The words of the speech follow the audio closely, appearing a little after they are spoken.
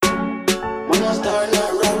Wanna start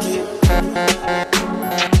not rocket.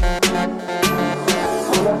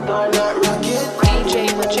 Wanna start not rocket. DJ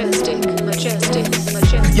Majestic.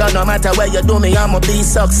 Yo, no matter where you do me, I'ma be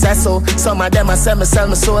successful. Some of them I sell my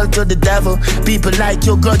soul to the devil. People like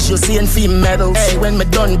you grudge, you seeing fame medals. Hey, when me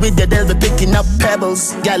done with you, they'll be picking up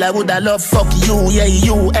pebbles. Girl, I woulda love fuck you, yeah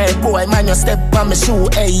you. Hey boy, man, you step on my shoe,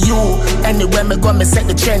 hey you. Anywhere me go, me set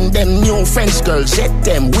the trend. Them new French girls, shit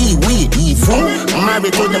them, we evil.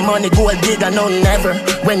 Married to the money, gold digger, no never.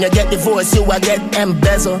 When you get divorced, you a get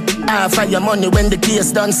embezzle. Half of your money when the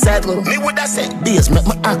case done settle. Me woulda said, beers make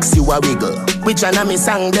me ask you a wiggle. Which one of me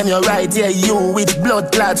sang them you right, yeah you. Which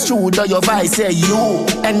blood clots shoe do your vice, yeah you.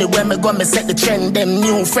 Anywhere me go, me set the trend. Them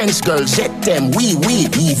new French girls, shit them, we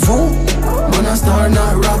evil. Wanna start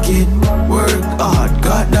not rocket. Work hard,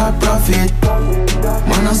 got that profit.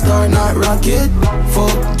 Wanna start not rocket.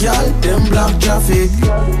 Fuck y'all, them block traffic.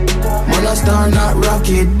 Wanna start not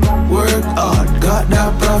rocket. Work hard, got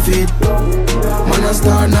that profit. Wanna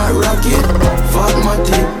start not rocket. Fuck my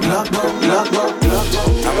tick, lock.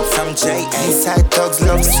 I'm from J, Eastside thugs,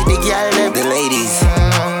 love city girl them. The ladies,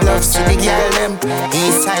 love city girl them.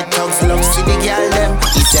 Eastside thugs, love city girl them.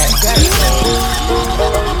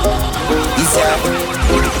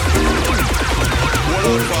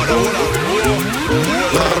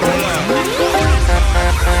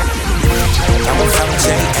 I'm from J,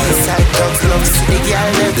 Eastside thugs, love city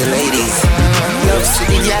girl them. The ladies, love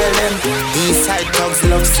city girl them. Eastside thugs,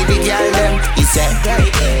 love city girl them.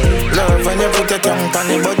 Love when you put your tongue on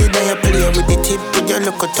the body, then you play with the tip with your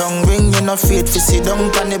look a tongue ring. You no afraid to sit down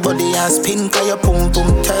on the body and spin, cause your pum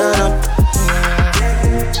turn up.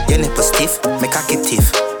 Your nipple stiff, me cocky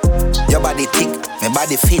stiff. Your body thick, my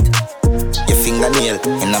body fit. Your fingernail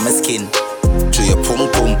in my skin. Through your pum,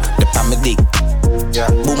 the pan me dick. Yeah,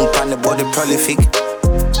 boom pan the body prolific.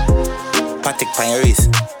 Patek pan your wrist.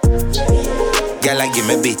 Girl, I give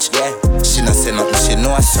me bitch, yeah. She not say nothing, she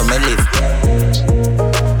know I saw me live.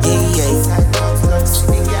 Yeah. Love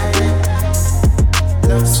city girl,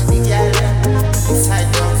 love city girl, inside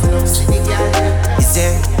love city girl. Is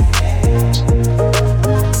there?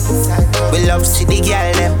 We love city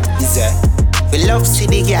girl them. Is there? We love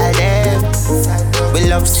city girl them. We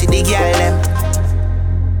love city girl them.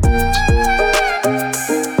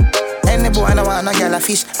 I don't want no girl a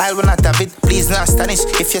fish, I will not have it. Please not astonish.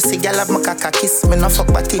 If you see girl have my caca kiss, me no fuck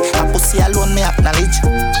body. A pussy alone me acknowledge.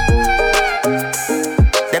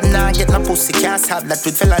 Them nah get no pussy, can't have that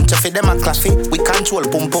with philanthropy. Them a claffy, we control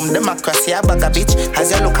pum democracy. A bag a bitch,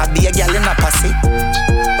 as you look at be a girl in a pussy.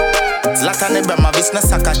 Zlatan Ibrahimovic no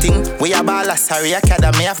soccer thing. We a ball a sorry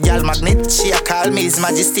academy of girl magnet. She a call me his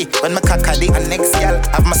majesty when me caca dick. And next girl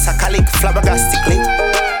have my soccer lick flabbergastically.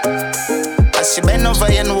 As she bend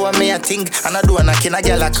over, you know what me a think. And I do a knock in a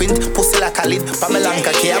girl a quint. Pussy like a lid, Pamela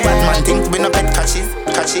Kaki a bad man think. We no pet catches.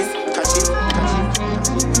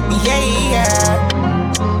 Yeah.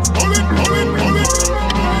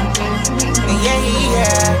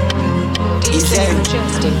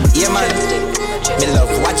 Yeah man. Me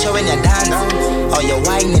love watch you when you dance. Or you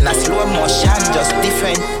whine in a slow motion, just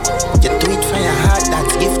different. You do it from your heart,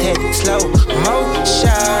 that's gifted. Slow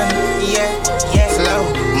motion, yeah. Slow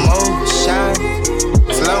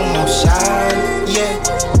motion, yeah.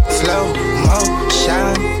 Slow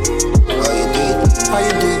motion. How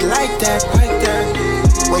you do it like that,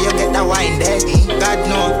 Where you get that wine there? God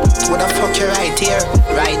know, what the fuck you right here,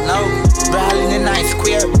 right now. Brawling in a nice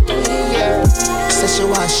square, yeah. Say she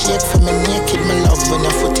want shit for me naked, me love when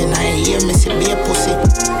your foot in her ear, me see be a pussy.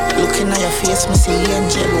 Looking at your face, me see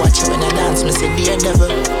angel. Watch you when you dance, me see be a devil.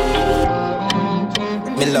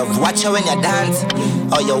 Me love watch you when you dance.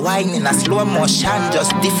 Or you whine in a slow motion,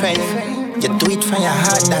 just different. You do it from your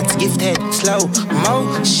heart, that's gifted. Slow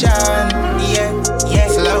motion, yeah.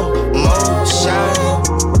 Slow motion,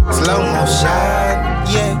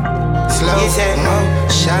 yeah. Slow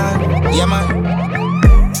motion, yeah man.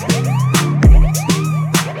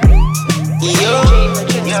 Yo.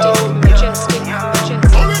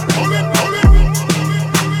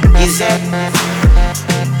 Is that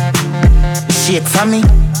shake for me?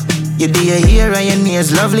 You do your hair and your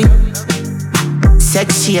nails lovely.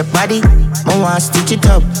 Sexy your body, I wanna stitch it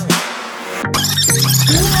up.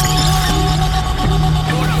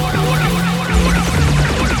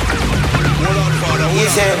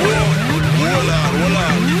 Is that? Hold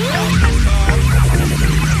on.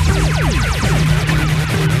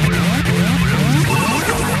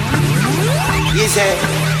 Is that?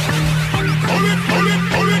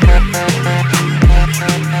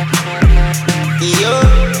 Yo.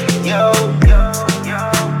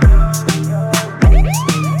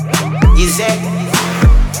 Is that?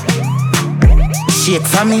 Shake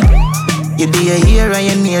for me. You do your hair and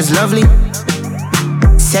your nails lovely.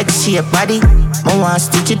 Sexy your body, I wanna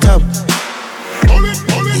stitch it up.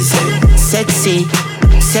 You say, sexy,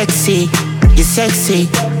 sexy, you're sexy.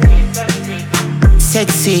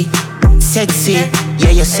 Sexy, sexy, yeah,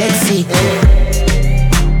 you're sexy.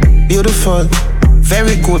 Beautiful,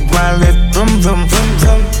 very good, one left, vroom, vroom, vroom,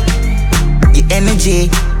 vroom. Your energy,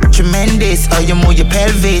 tremendous, how you move your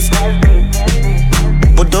pelvis.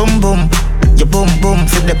 Boom, boom, your boom, boom,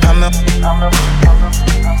 flip the palm.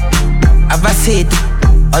 Have I said,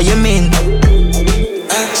 how you mean?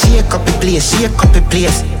 Shake up the place, shake up the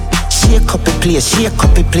place. Shake up the place, shake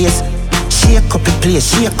up the place. Shake up the place,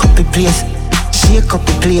 shake up the place. Shake up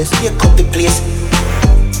the place, shake up the place.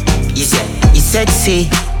 You say, you're sexy,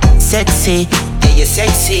 sexy, yeah, you're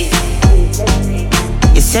sexy.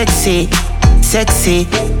 You're sexy, sexy.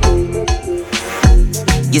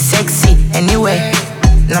 You're sexy anyway.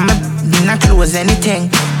 Now me not close anything.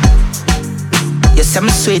 You're some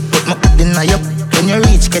sweet, but my dinner up. When you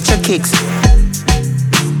reach, get your kicks.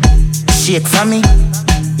 Shake for me.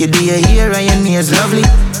 You do your hair and your nails lovely.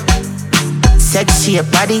 Sexy your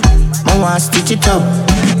body, I wanna stitch it up.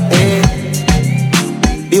 Hey.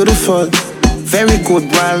 Beautiful, very good,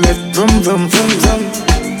 one left, vroom, vroom, vroom, vroom.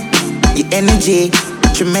 Your energy,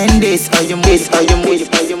 tremendous, how you move, how you move,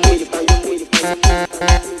 how you move, how you move.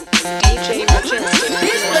 DJ Machinsky.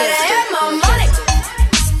 Bitch better have my money.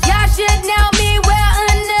 Y'all should know me well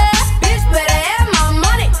enough. Bitch better have my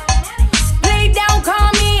money. Lay down, call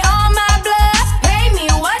me on my blood. Pay me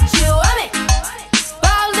what you want me.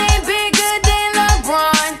 Ballin' bigger than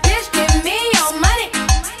LeBron. Bitch, give me your money.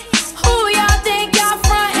 Who y'all think y'all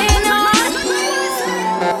frontin' on?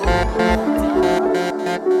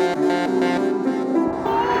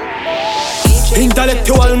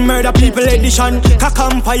 Intellectual murder people edition. Cock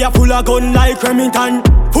and fire full of gun like Remington.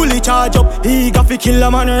 Fully charge up, eager fi kill a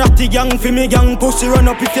man. Ratty gang fi me gang. Pussy run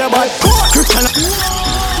up if you bad.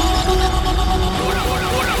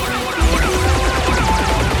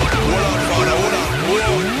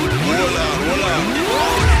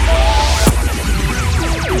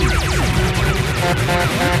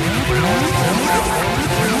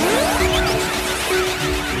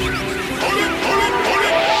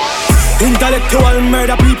 Intellectual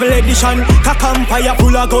murder people edition. Cock and fire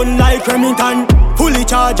full of gun like Remington. Fully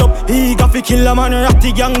charge up, eager fi kill a man.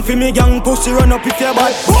 Ratty gang fi me gang. Pussy run up if you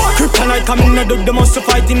bad. Kryptonite coming a dog, the most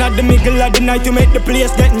fighting at the middle of the night to make the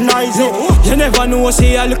place get noisy. You never know,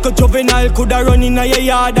 say a little juvenile coulda run in a your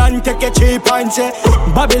yard and take a cheap and say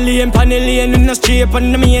Babylon, Panellian in the street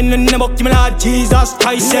and the main in the buck, me Lord Jesus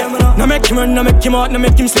Christ. No make him run, no make him out, no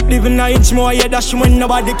make him sleep, living an inch more. Yeah, dash when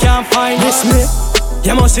nobody can find this me.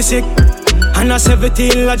 You must be sick. And a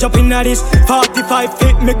 17, I jump in at this 45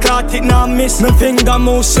 feet, me caught it, now miss. Me finger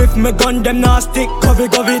move swift, me gun them now stick. Covey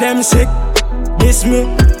them sick, this me.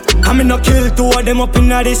 I me no kill two of them up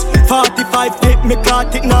in at this 45 feet, me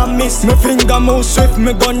caught it, now miss. Me finger move swift,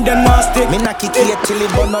 me gun them now stick. Me knock it here till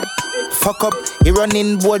it burn up. Fuck up, he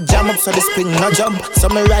running board jam up so the spring no jump. So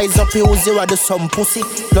me rise up, he use you do some pussy.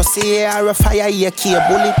 Plus the air a fire, he a key a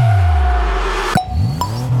bully.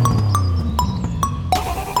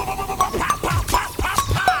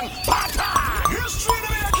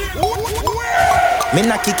 Me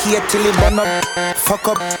knock it here till it burn up. Fuck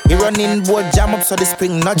up, he running board jam up so the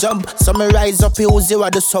spring no jump. So me rise up, he use you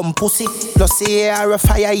do some pussy. Plus the air a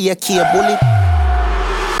fire, he a key a bully.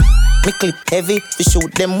 Me clip heavy, we shoot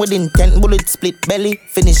them with intent. Bullet split belly,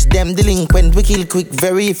 finish them delinquent. We kill quick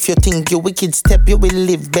very. If you think you wicked step, you will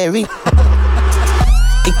live berry.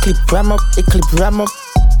 It clip ram up, it clip ram up.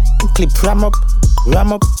 It clip ram up,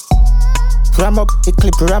 ram up. Ram up, it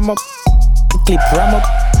clip ram up. It clip ram up.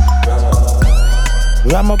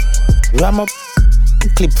 Ram up, ram up.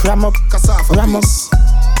 It clip ram up. Ram up.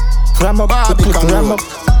 Ram up, it clip ram up.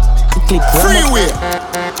 It clip ram up. Freeway.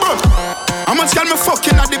 How much can me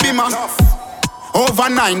fucking at the beamer? Over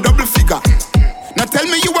 9, double figure. Now tell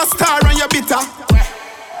me you a star and you bitter.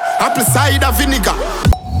 Apple cider vinegar.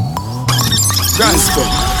 Grand spell.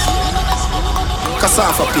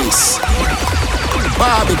 Cassava piece.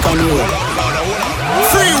 Barbican roll.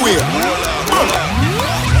 Freeway.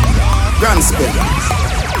 Grand spell.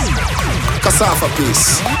 Cassava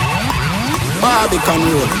piece. Barbican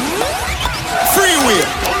roll. Freeway.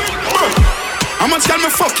 How much can me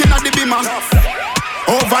fucking at the beamer?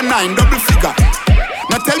 Over 9, double figure.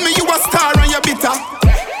 Now tell me you a star and you bitter.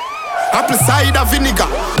 Apple cider vinegar.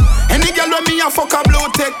 Any girl when me a fuck a blow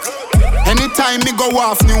tech. Anytime me go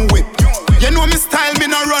off new whip. You know me style, me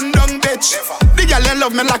no run down bitch. The girl you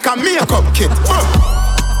love me like a makeup kit.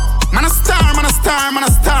 Man a star, man a star, man a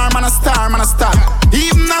star, man a star, man a star.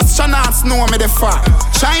 Even astronauts know me the far.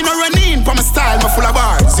 Shine or run in for my style, me full of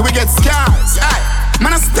bars. We get scars. Aye.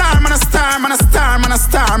 Man a star, man a star, man a star, man a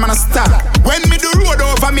star, man a star. When me do road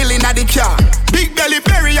over million at the car, big belly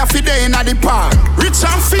berry a fi day in at the park. Rich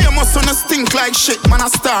and famous on a stink like shit. Man a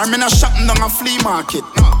star, me not shopping down a flea market.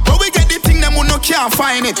 But we get the thing them who no can't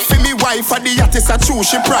find it. For me wife at the yacht is a true,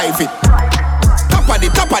 she private.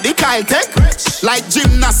 Top of the Kyle Tech. Like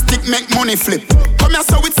gymnastic make money flip. Come here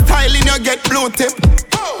so with styling you get blue tip.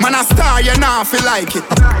 Man a star, you nah feel like it.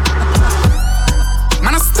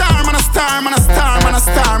 Man a star, man a star, man a star, man a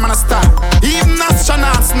star, man a star. Even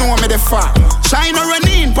astronauts know me the far. Shine or run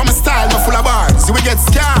in for my style, me full of bars. We get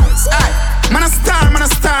scars. Aye. Man a star, man a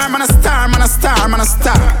star, man a star, man a star, man a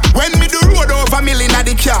star. When me do road over million at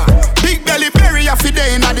the car, big belly berry a fi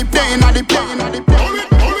day in at the plane, at the plane, at the plane.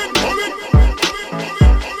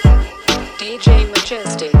 DJ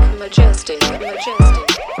Majestic, Majestic, Majestic.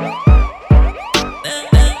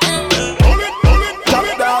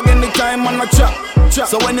 Top dog in the time on my chop.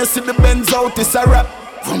 So when you see the Benz out, it's a rap.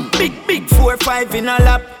 Big 4-5 in a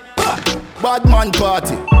lap. Bad man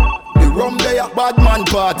party. The rum there, bad man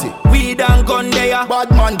party. Weed and gun there, bad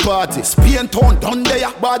man party. Spain town done there,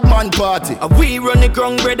 bad man party. We run the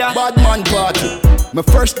ground, brother, bad man party. My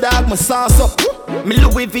first dog, my sauce up. Me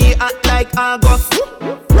Louis V act like August.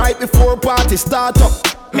 Right before party start up.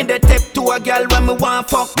 Me the tap to a girl when me want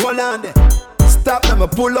fuck. Hold on there. Stop them, me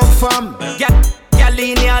pull up fam. Girl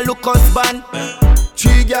in here look husband.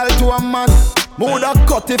 3 girl to a man. More that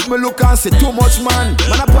cut if me look and see too much man.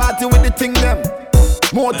 Man a party with the thing them.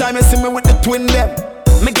 More time you see me with the twin them.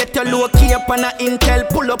 Me get a low key up on a intel.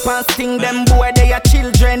 Pull up and sting them boy they are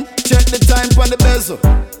children. Check the time on the bezel.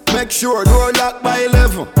 Make sure door lock by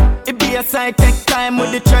 11. It be a side take time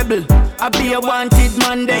with the treble. I be a wanted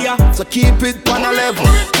man there. So keep it on a level.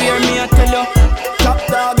 Hear me I tell you. Top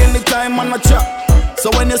dog in the time on my chop. So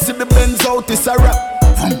when you see the Benz out it's a rap.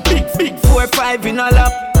 Big 4-5 in a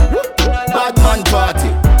lap. Bad man party.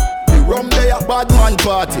 The rum there, bad man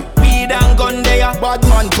party. Weed and gun there, bad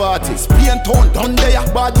man party. Spain town done there,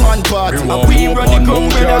 bad man party. And we run the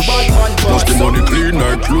ground with a bad man party. Just the money clean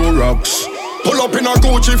like Clorox. Pull up in a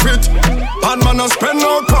Gucci fit. Bad man a spend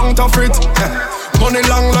no counterfeit. Money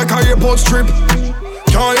long like a airport strip.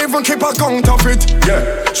 Can't even keep a count of it, yeah.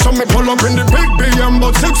 So me pull up in the big BM,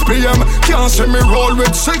 but 6 p.m. Can't see me roll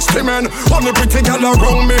with 60 men. Only pretty gal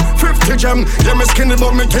around me, 50 gem. Yeah, me skinny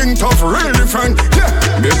but me king tough, really frank,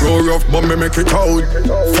 yeah. Me grow rough but me make it out.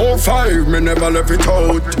 4-5, me never left it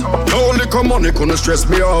out. No liquor money couldn't stress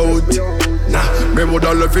me out. Nah, me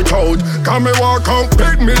woulda left it out. Can me walk out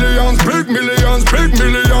big millions, big millions, big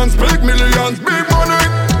millions, big millions, big money.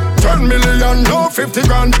 10 million, no 50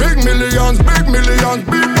 grand, big millions, big millions,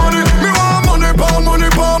 big money. Me want money, power money,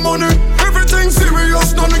 power money. Everything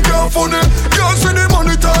serious, none of it funny. You see the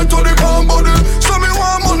money turn to the pound body. So me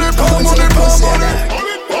want money, power money, power money.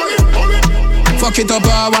 Fuck it up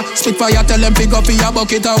power, spit fire, tell them pick up in your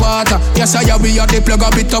bucket of water. Yes I we are the plug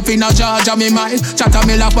up it up in a Georgia, me mind. Chatter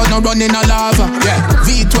me laugh but no run in a lava. Yeah,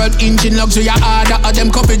 V12 engine luxury harder. All them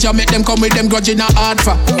coverage I make them come with them grudge in a hard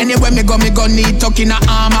for. Anywhere me go need tuck in a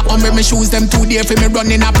armor. Umbre me shoes them 2 days for me run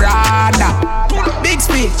in a Prada. Big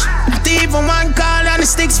speech, not even one call on the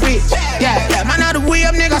stick speech. Yeah, man out the way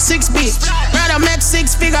up nigga 6 feet. Rather make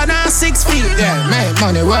 6 figure than 6 feet. Yeah, make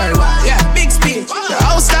money worldwide. Yeah, big speech. The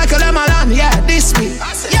house like a them alone. Yeah, this week.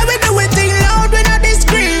 Yeah, we do it thing loud, we not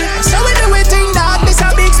discreet. So we do it thing that this a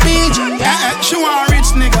big speech. Yeah, she want a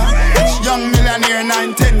rich nigga. Young millionaire,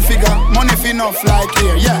 9-10 figure. Money fi enough like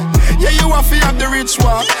here, yeah. Yeah, you have to have the rich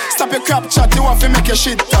walk. Stop your crap chat, you have to make your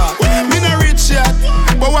shit talk. Me not rich yet,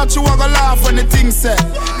 but what you gonna laugh when the thing set?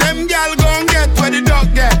 Them gal gon' get where the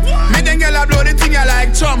dog get. Me them gal a blow the thing I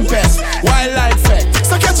like trumpet. Wildlife effect.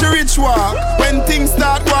 So catch your rich walk. When things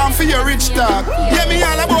start going for your rich talk. Yeah, me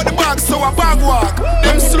all about the bag, so a bag walk.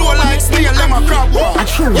 Them slow like snail, them a crab walk.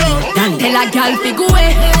 Tell a gal fi go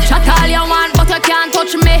away. Shut all you want, but you can't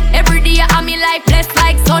touch me. Every day I'm in life blessed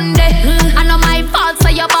like Sunday. I know my fault, so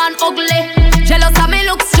you're born ugly. Jealous of me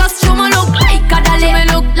looks, just show me look like a dolly. Me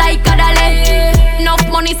look like a dolly.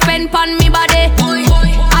 Enough money spent on me body.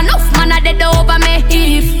 Enough man a dead over me.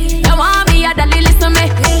 If you want me, a dolly listen me.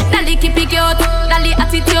 Dolly keep it cute, dolly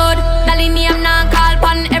attitude. Dolly name now call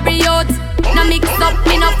pan every youth. No mix up,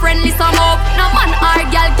 me no friendly some up. No man or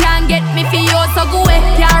girl can get me for you. So go away,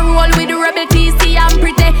 can't roll with the rebel TC and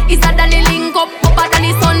pretty. It's a dolly link up a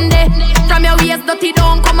dolly Sunday. From your waist dirty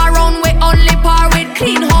don't come around with only par with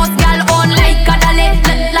clean house girl.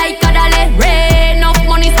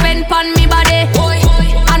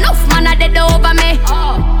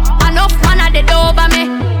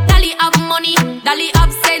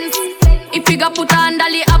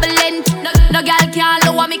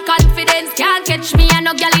 confidence. Can't catch me and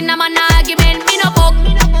no girl in a man argument. Me no bug,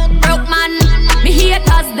 broke man. Me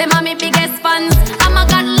haters, them are me biggest fans. I'm a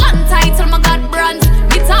got long title, my got brands.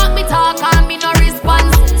 Me talk, and me no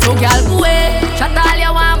response. So girl, go away. Chat all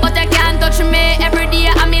you want, but you can't touch me. Every day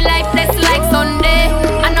I'm me life blessed like Sunday.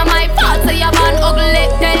 I know my fault, so you born ugly.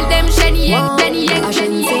 Tell them shen yeng, then yeng,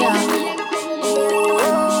 shen yeng.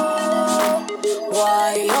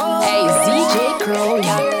 Hey, ZJ Crow.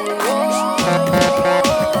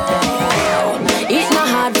 It's not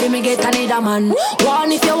hard for me get another man.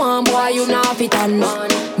 One if you want, boy, you not fit on.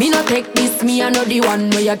 Me no take this, me I know the one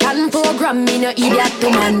where you can program me, no idiot to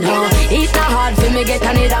man. It's not hard for me get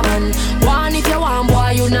another man. One if you want,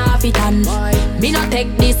 boy, you not fit on. Me no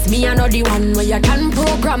take this, me I know the one where you can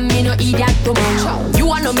program me, no idiot to man. You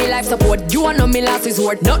want know me life support, you want know me last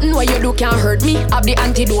resort. Nothing what you do can hurt me, have the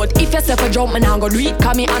antidote. If you say for jump, man, I'm gonna do it,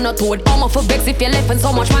 cause me I'm not toad. I'm off for vex if you left and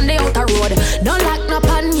so much man they out the road. Don't lock no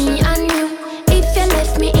on me and you. If you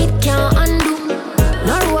left me, it can't undo.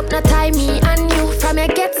 No rope, no tie me and you. From you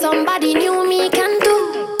get somebody new, me can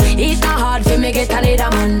do. It's not hard for me get another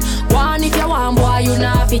man. One if you want, boy, you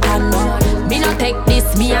not fit on. Me no take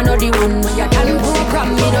this, me I know the one. You can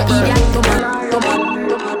program me, no idiot to man.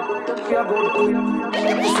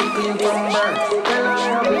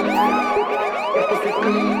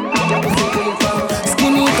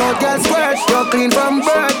 Skinny tall girl squirt, you're clean from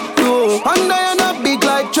birth. You under you not big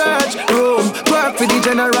like church room. Work for the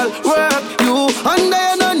general work. You under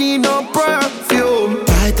you no need no perfume.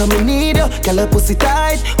 Tight on me need you, girl your pussy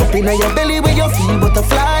tight. Up inna your belly where you feel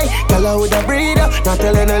butterfly. Girl I woulda breathe you, not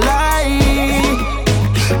telling a lie.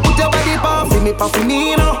 Put your body pa'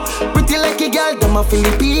 finino. Pretty like a girl, them a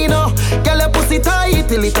Filipino. Girl your pussy tight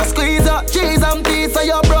till it a squeeze up. Cheese and pizza, so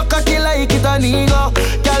you broke a kill like it a nigga.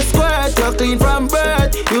 Girl squirt, you clean from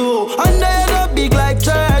birth. You under you no big like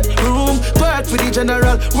church room. Twerk for the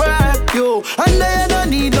general work. You under you no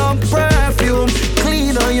need no perfume.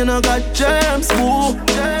 Clean on you no got germs. Ooh,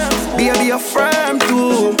 baby you're firm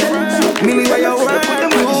too. Me where you work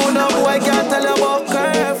you. No boy can't tell you about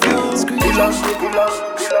curfew. Pillar.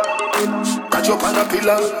 Catch up on a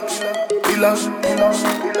pillar.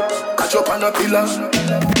 Catch up on a pillar.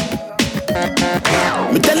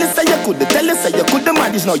 Me tell you say you could the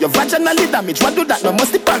manage. Now your vaginally damaged. What do that? No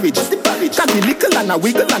must the porridge. Can be little and a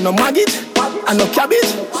wiggle and no maggot and no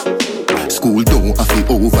cabbage. School don't have it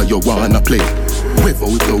over, you wanna play.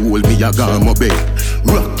 Without you hold me, I got my bed.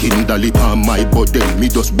 Rocking the lip on my body. Me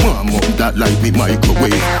just warm up that like me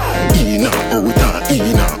microwave. In and out, in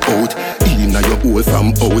and out. In your hole from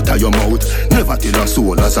out of your mouth. Never tell a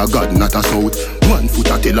soul as a god, not a south. 1 foot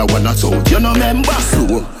a tell a one a south. You know member?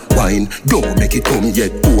 Slow wine, don't make it come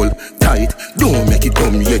yet. Hold tight, don't make it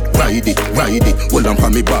come yet. Ride it. Hold on for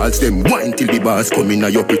me balls, them wine till the bars come in a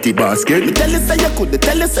your pretty basket. Me tell you say you could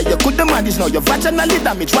the manage. Now your vaginally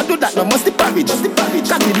damaged. What do that? No must the porridge.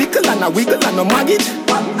 Can be little and a wiggle and no maggot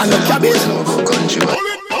and no cabbage.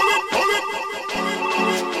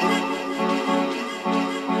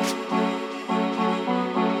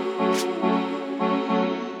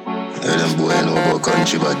 Them boy know about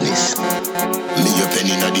country badness. Me a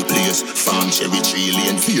penny inna the place. Farm cherry tree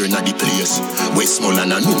lane, fear inna the place.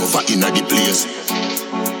 Westmoreland and Nova inna the place.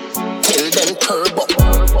 Tell them turbo.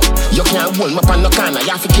 You can't hold me on no corner.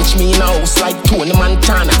 You have to catch me in a house like Tony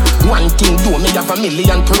Montana. One thing do me have 1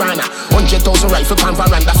 million piranha. 100,000 rifle pan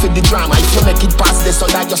veranda for the drama. If you make it past this, so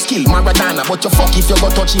that your skill Maradona. But you fuck if you go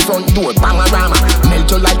touch the front door, Bamarama. Melt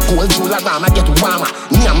you like gold, Jularama, get warmer.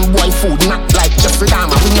 Nyam boy food, not like Jeffrey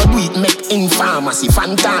Dahmer. We no do it, make in pharmacy,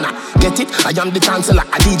 Fantana. Get it? I am the chancellor,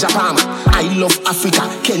 Adidja Palmer. I love Africa,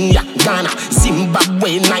 Kenya, Ghana,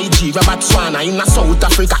 Zimbabwe, Nigeria, Botswana. In South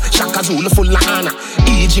Africa, Shaka Zulu full of honor.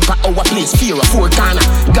 Egypt, our place, fear of four corner.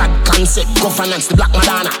 God concept, governance, the Black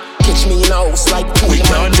Madonna. Catch me in a house like we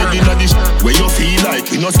can't get in this where you feel like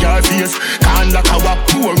we no scar face. Can't lock a wap,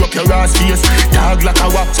 pour up your ass face. Dog like a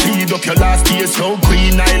wap, speed up your last days. So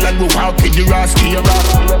Queen Island, we walk with the rascal.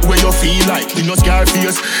 Where you feel like we no scar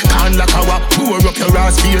face. Can't lock a wap, pour up your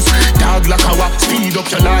ass face. Dog like a wap, speed up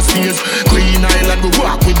your last days. Queen Island, we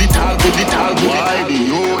walk with the tall. Why the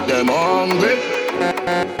youth them hungry?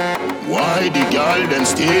 Why the girl them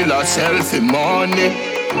steal herself in money?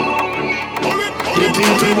 The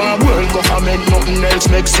people want world government, nothing else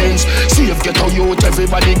makes sense. Save ghetto youth,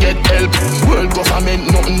 everybody get help. World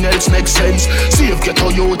government, nothing else makes sense. Save ghetto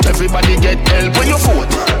youth, everybody get help. When you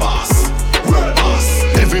vote, boss.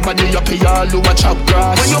 Everybody up here, all over chop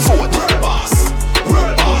grass. When you vote, boss.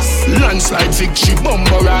 Landslide victory,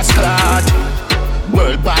 bumper ass clad.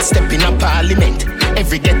 World boss step in a parliament.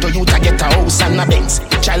 Every ghetto youth a get a house and a Benz.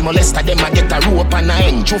 Child molester them a get a rope and a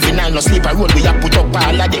end. Juvenile no sleep a roll, we a put up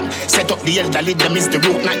all of them. Set up the elderly, them is the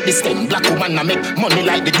root, not the stem. Black woman a make money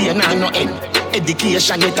like the day now no end.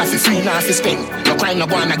 Education yet a fi free now fi spend. No crime no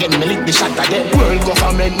go on again, me lick the shot again. World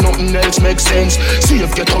government, nothing else makes sense. Save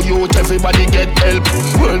ghetto youth, everybody get help.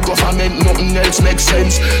 World government, nothing else makes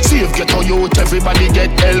sense. Save ghetto youth, everybody get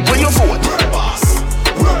help. When you vote, world boss,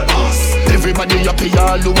 world boss. Everybody up here,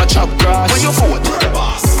 all who a chop grass. When you vote, world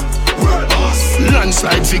boss, world boss.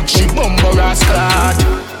 Landslide victory, bumper ass clad.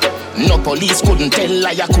 No police couldn't tell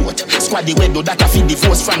liar court. Squaddy we do that a feed the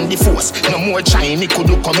force from the force. No more China could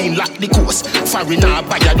do come in lock the course. Foreigner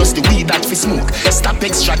buyer does the weed that fi smoke. Stop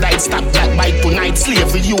extradite, stop that bite tonight.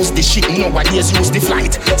 Slavery use the shit, nowadays use the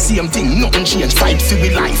flight. Same thing, nothing change, fight for we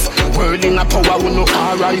life. World in a power, we no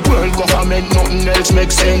alright. World government, nothing else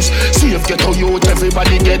makes sense. Save ghetto youth,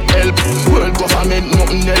 everybody get help. World government,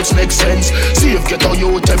 nothing else makes sense. Save ghetto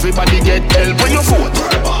youth, everybody get help. When you vote,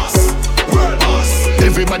 world boss, world boss.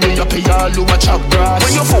 Everybody up here, all who a chop grass.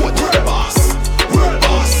 When you vote, world boss, world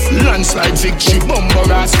boss. Landslide victory,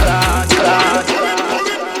 bumper ass clad.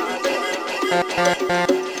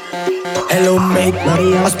 Hello mate,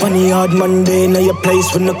 I spun the hard Monday. Now your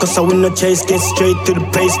place when the cause I win no chase. Get straight to the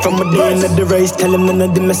pace from a day into the race. Tell him none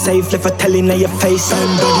of them are safe. If I tell you now your face,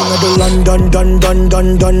 I'm done. Done.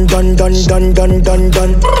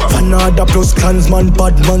 Fanada plus clansman,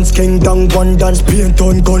 bad man's king down one dance. Paint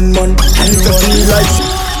on gunman. And if I feel like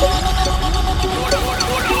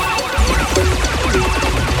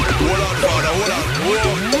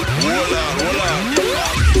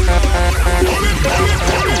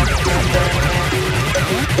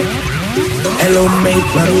hello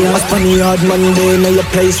mate, I spun the hard Monday. Now your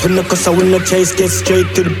place when the cause I win no chase. Get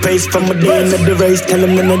straight to the pace from a day into the race. Tell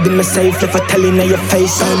him none of them are safe. If I tell you now your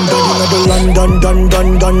face, I'm done. Done.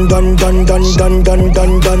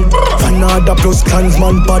 Fanada plus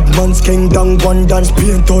clansman, bad man's king down one dance.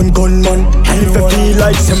 Paint on gunman. And if I feel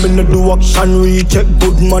like sending no do action, recheck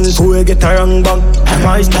good man so we get a wrong bang. And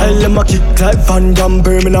my style them a kick like Van Damme.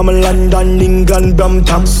 Birmingham, London, England,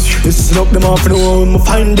 Brampton. Listen up them off the home,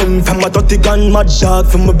 find them from a 30 gun, mad dog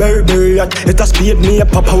from a berry yacht. It has paid me a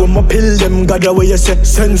papa when my pill them. God away you say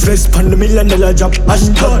senseless pan the $1 million job.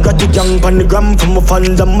 Hashtag got the young pan the gram from my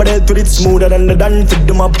fans. I'm ready to it smoother than the dance. Fit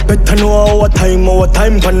them up better know our time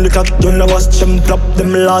pan the clock. You know watch them flop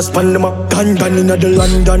them last pan them up. Done in the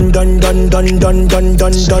London. Done.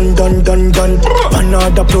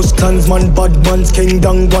 Panada plus clansman, bad man's king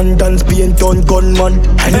down one dance. Paint on gunman.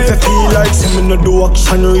 And if I feel like sending no do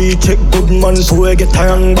action, recheck good man so we get a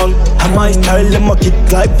wrong bang. And my style them a kick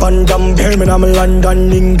like Van Damme. Birmingham,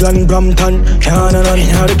 London, England, Brampton. Can't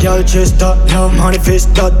how the girl chase that.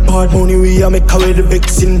 Manifest that bad money we a make away the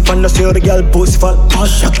vixen. Fan the the girl post fat.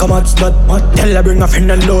 Shaka match that. Tell her bring a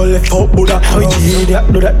friend and all left out Buddha. How it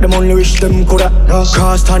do that them only wish them coulda.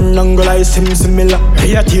 Cross and angle I similar.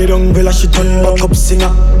 Hey a tear down villa she turn back up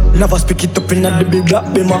singer. Never speak it up in the big black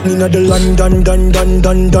bimmer. Inna the London.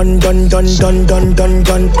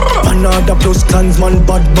 Panada plus clansman,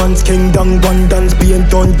 bad man's king down one dance.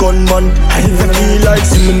 Paint on gunman. And if I feel like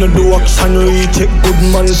singing no do action, recheck good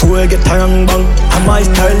man so we get a wrong bang. And my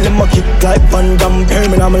style them a kick like Van Damme.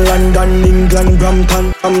 Birmingham, London, England,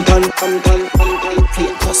 Brampton.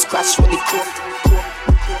 Play just scratch with the coke.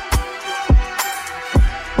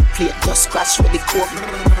 Play just scratch with the coke.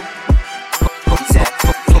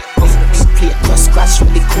 Play just scratch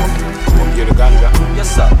with the coke. Come get the ganja. Yes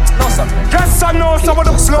sir. No sir. Yes sir, no some of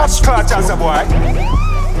the blood clot as a boy.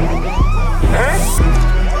 Eh?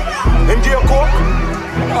 Into your coke?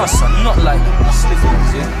 No sir, not like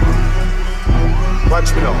slippers, yeah.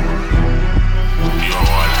 Watch me now.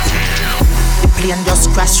 The plane just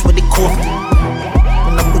crash with the coke.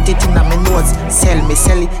 When I put it in my nose, sell it,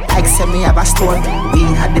 like say me have a store. We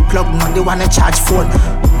had the plug, now they wanna charge phone.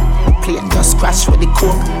 The plane just crash with the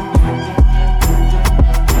coke.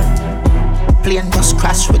 Plane just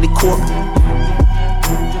crash with the coke.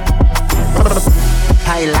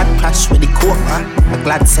 Pilot crash with the coke, man. I'm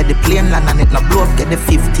glad said the plane land and it no blow up. Get the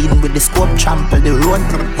 15 with the scope, trample the road.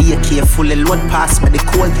 AK fully load, pass me the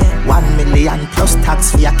code. 1 million plus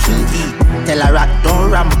tax for your key. Tell a rat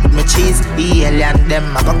don't ramp with me cheese. The alien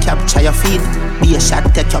them I go capture your feet. Be a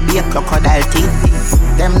shot, take your be a crocodile teeth.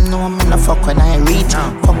 Them know me no fuck when I reach.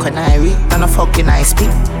 Fuck when I reach, no fuck when I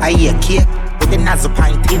speak. I AK with the nozzle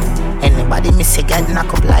pointed. Anybody miss a get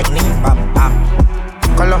knock up like me. Bam bam.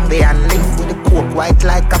 Colombian link with the coke white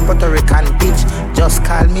like a Puerto Rican bitch. Just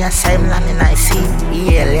call me a Simon and I see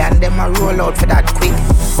the alien them a roll out for that quick.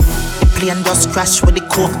 The plane just crash with the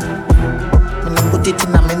coke. When I put put it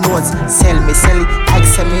in my nose. Sell it, like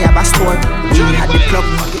sell me have a store. We had the plug,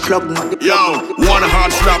 not the plug, not the plug. Yo, one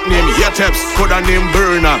hard slap name Yeteps, could a name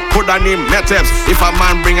Burner, could a name Meteps. If a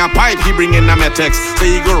man bring a pipe, he bring in a Metex. So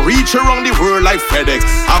he go reach around the world like FedEx.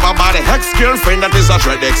 Have a body hex girlfriend that is a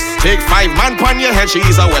Dreadex. Take 5 man pon your head, she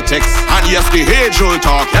is a Wetex. And yes, the age old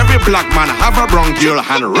talk, every black man have a bronchial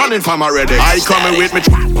and running from a Redex. I coming with me.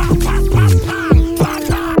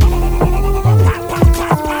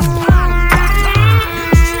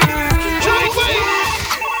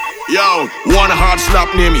 Yo, one hard slap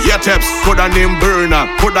name Yeteps, could a name Burner,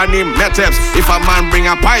 could a name Meteps. If a man bring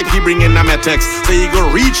a pipe, he bring in a Metex. So he go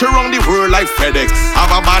reach around the world like FedEx.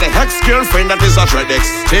 Have a body hex girlfriend that is a Dreadex.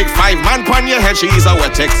 Take 5 man pon your head, she is a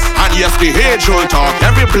Wetex. And yes, the age old talk,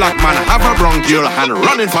 every black man have a bronchial and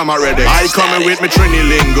running from a Redex. I coming with me Trini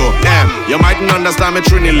lingo. You mightn't understand me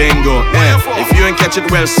Trini lingo. If you ain't catch it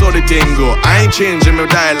well, so the tingo. I ain't changing my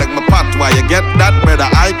dialect, my patois. You get that better?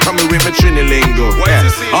 I coming with me Trini lingo.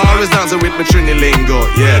 Always dancing with me Trini lingo,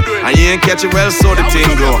 yeah. And you ain't catch it well, so the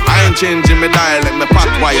tingo. I ain't changing my dialect, my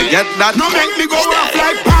patois. You get that? No make me go off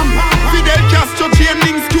like Pam. Fidel Castro chain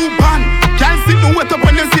links Cuban. Can't sit no wet up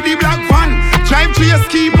when you see the black van. Drive to your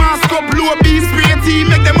ski mask up, low B spray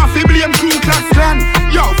team. Make them a fi blame Ku Klux Klan.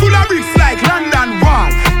 Yo, full of bricks like London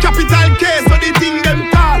Wall. Capital K, so the thing them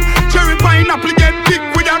tall. Cherry pineapple get big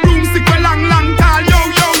with a broomstick for long, long tall. Yo,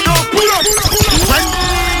 pull up.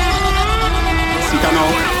 Sit down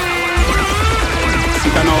now.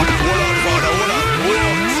 Sit down now.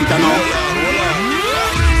 Sit down now.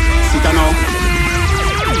 Sit down now.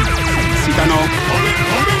 Sit down now.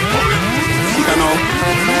 Sit down now.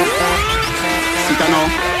 Sit down now.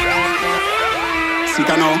 Sit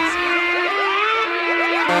down now.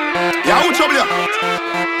 Yeah, who trouble ya?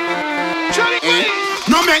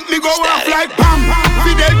 No make me go off like Pam.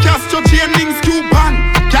 Fidel Castro chain links Cuban.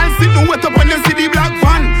 Can't sit no wet up when you see the black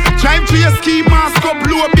van. Drive to your ski mask up,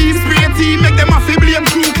 low B spray team. Make them a fi blame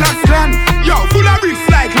Ku Klux Klan. Yo, full of bricks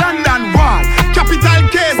like London Wall. Capital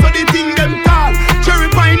K, so the thing them tall. Cherry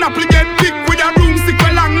pineapple get big with a broomstick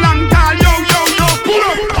for long, long tall. Yo, pull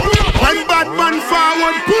up. When bad man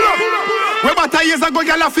forward, pull up. Where about a years ago,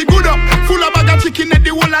 y'all fi good up. Full of bag of chicken and the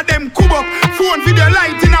whole of them cub up. Phone video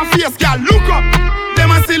light in her face, girl, look up. Them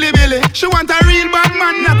a silly billy. She want a real bad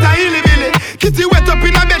man, not a hilly billy. Kitty wet up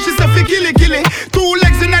in her bed, she say fi killy. 2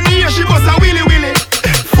 legs in her ear, she bust a willy.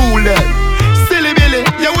 Fool them, silly billy.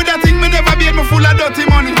 You woulda think me never be me full of dirty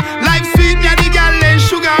money. Life sweet, me a the girl lay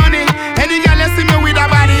sugar honey. Any girl you see me with a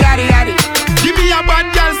body yaddy. Give me a bad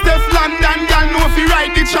girl, Steph London girl, know fi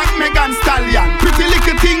ride the track, Megan Stallion. Pretty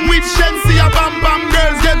little thing with Shensi, a bam bam.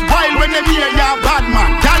 Girls get wild when them hear ya bad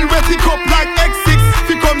man. Girl wet it up like X6,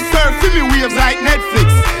 fi come surf fi me waves like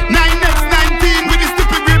Netflix. 9x19 with the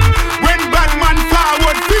stupid grip. When bad man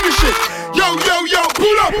forward, finish it. Yo,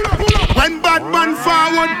 pull up. When bad man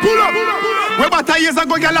forward, pull up. Where about a years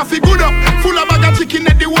ago, girl, I fi good up. Full of bag of chicken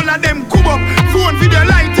and the whole of them cub up. Phone video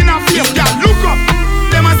light in her face, girl, look up.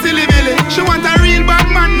 Them a silly billy. She want a real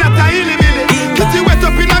bad man, not a hilly billy. Kitty wet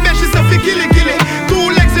up in her bed, she say fi killy. 2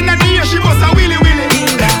 legs in her ear, she bust a willy.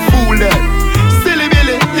 Fool them, silly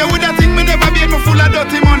billy. You woulda think me never be me full of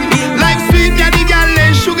dirty money. Life sweet, me a the girl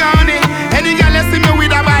lay sugar honey. Any girl you see me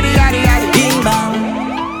with a body yaddy. Bing bang.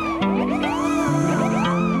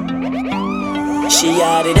 She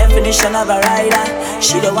are the definition of a rider.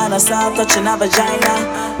 She don't wanna start touching her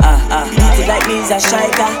vagina. Beat it like me's a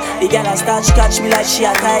striker. The girl a start she catch me like she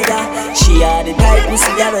a tiger. She are the type, me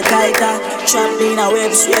see her a tighter. Trapped in a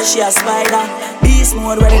web, swear she a spider. Beast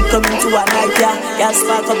mode when it coming to a night, yeah. Girl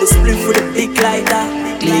spark up the split with a big lighter.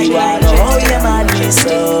 Me wanna know you man me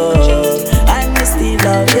so, and me still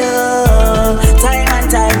love you. Time and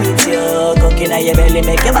time with you, cooking at your belly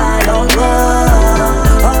make your ball on go.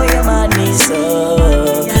 Oh you man me so,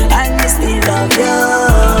 and me still love you.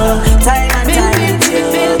 Time and time with you,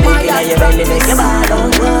 cooking at your belly make your ball on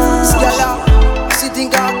go. Skella,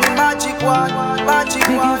 sitting out the magic one.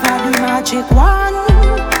 The magic one.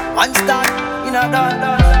 One start, we not done.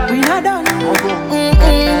 We not done.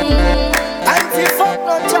 I feel fuck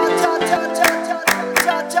no cha.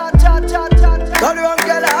 Turn around,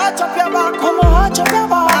 girl, arch up your back. Come on, arch up your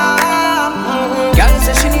back. Girl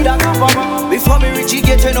say she need a cover. Before me reach the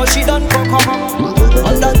gate, you know she done for cover.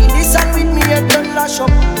 Under the sun with me, head done lash up.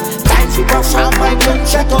 Time to perform, my gun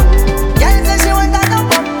shut up. Girl say she want a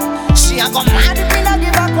number. She a go mad if me not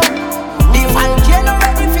give a cup. The fan can't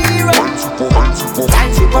ready for hero.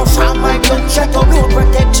 Time to perform, my gun shut up. No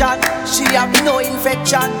protection, she have no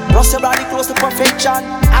infection. Plus her body close to perfection.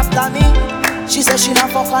 After me, she says she not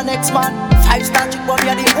fuck her next man. 5-star chick, but me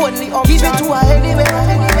are the only option. Give it to her anywhere,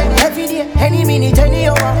 every day, any minute, any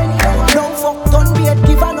hour. Don't fuck, don't be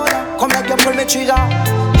trigger.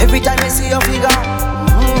 Every time I see your figure,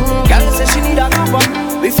 girl say she need a cover.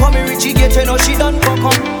 Before me reach the gate, you know she done fuck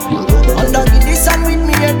up. Under this and with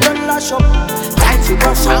me, head done lash up. Time to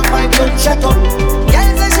brush and my blood shut up.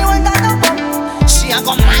 Girl say she want that up. She a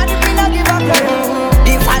go mad if me not give up love.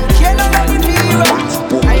 The fan can't already feel up.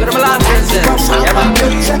 You're the balance, yeah, man.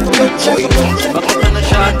 Back up on the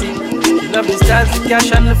shorty. She love the styles, the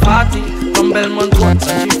cash and the party. From Belmont once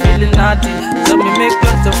and she feeling naughty. So me make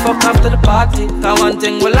plans to fuck after the party. Cause one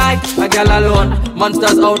thing we like, a girl alone.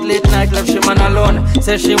 Monsters out late night, left she man alone.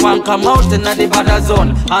 Says she want come out in the bad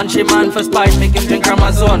zone. And she man for spite, make him drink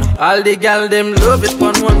Amazon. All the gal them love it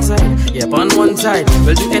on one side. Yeah, on one side.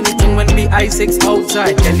 We'll do anything when we I6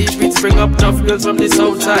 outside. Kelly beats bring up tough girls from the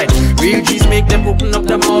south side. Real G's make them open up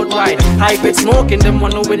their mouth wide. High grade smoking, them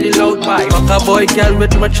one with the loud pipe. Fuck a boy, girl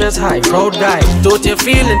with my chest high. Proud guy. Don't you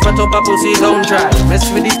feeling fat up a pussy, don't try. Mess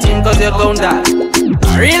with the team cause you're gon' die.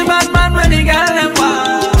 A real bad man when the girl them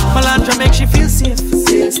wild. Melantra make she feel safe.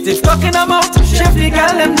 Stiff cock in her mouth, chef the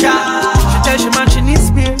girl them jar. She tell she man she needs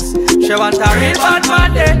spears. She want a real bad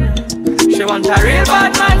man then. She want a real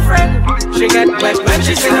bad man friend. She get wet when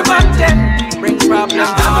she see the back then. Bring problems,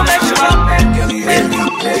 I'ma make she bump it.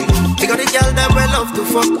 You got the girl that we love to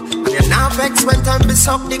fuck. And you're now vexed when time to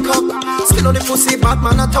suck the cock. Still on the pussy bad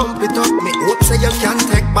man, I thump it up. Me hope say you can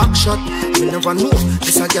take back shot. Me never knew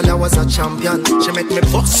this a girl that was a champion. She make me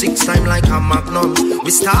bust 6 times like a magnum. We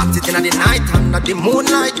started in the night under the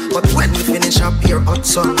moonlight. But when we finish up here hot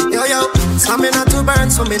sun. Yo yo, stamina to burn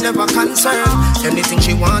so me never concern. Anything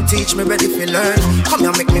she want teach me ready to learn. Come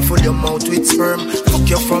here make me full your mouth with sperm. Fuck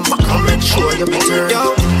you from back and make sure you be turned.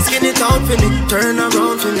 Yo, skin it out for me, turn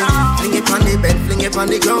around for me. Fling it on the bed, fling it on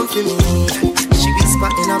the ground for me. She whisper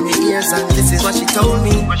in my ears and this is what she told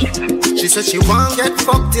me. She said she won't get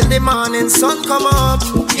fucked till the morning sun come up.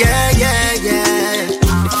 Yeah, yeah, yeah.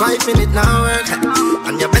 The 5 minute now work.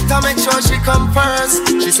 And you better make sure she come first.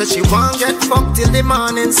 She said she won't get fucked till the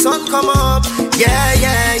morning sun come up. Yeah,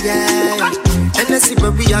 yeah, yeah. And let's see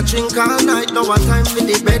where we a drink all night. Now what time for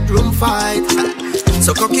the bedroom fight.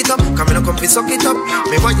 So cock it up, come in and come fi suck it up.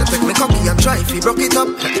 Me why you take me cocky and try fi broke it up.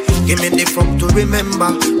 Give me the fuck to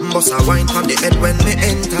remember. Bust a wine from the head when me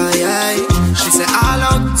enter, yeah. She say all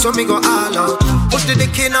out, so me go all out. Push the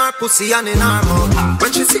dick in her pussy and in her mouth.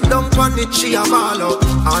 When she sit down on it, she a ball out.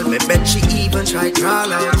 All me bed, she even try crawl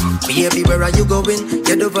out. Baby, where are you going?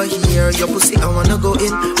 Get over here, your pussy I wanna go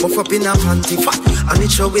in. Buff up in a panty fat, and it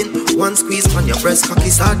showing. One squeeze on your breast, cocky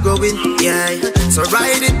start growing, yeah. So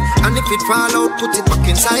ride it, and if it fall out, put it back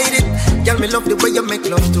inside it. Girl, me love the way you make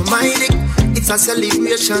love to my dick. It's a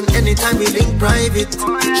celebration anytime we link private.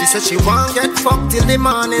 She said she won't get fucked till the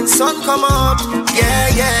morning sun come up. Yeah,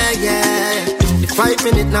 yeah, yeah. The 5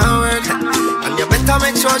 minute now work. And you better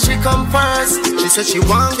make sure she come first. She said she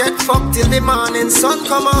won't get fucked till the morning sun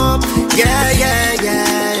come up. Yeah, yeah,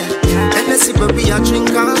 yeah. And let's see where we a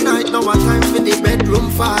drink all night. Now what time for the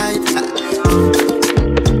bedroom fight.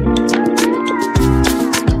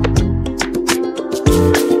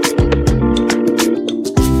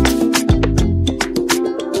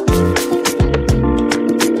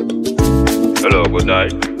 Hello, good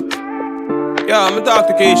night. Yeah, I'm talk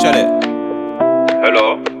to Keisha there.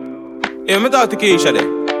 Hello? Yeah, I'm talk to Keisha there.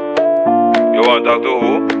 You want to talk to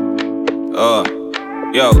who?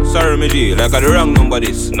 Yo, sorry me G, like I the wrong number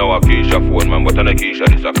this. No, a Keisha phone man, but on a Keisha,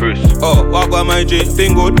 this a Chris. Oh, what about my G?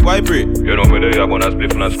 Thing good, why pray? You know me there, you wanna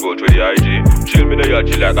split and scroll through the IG. Chill me there,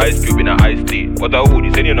 chill like ice cube in a iced tea. But a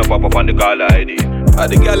hoodie, send you no pop up on the caller ID.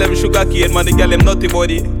 The girl them sugar cane, man, the girl them nutty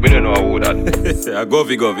body. Me don't know who that.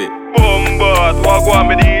 Govy. Bombard, walk on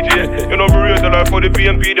me DJ. You know me raise the life for the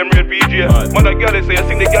PMP, them real PJ. Man, the girl say, I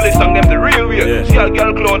sing the girl song them the real way. Yeah. See a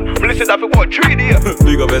girl clone, me listen that for about 3 days.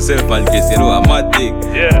 Big up yourself, man, Chris, you know a mad thing.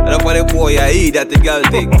 Yeah. And for the boy, I eat that the girl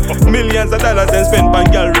thing. Millions of dollars and spend on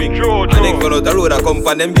girl ring. True. And they go out the road and come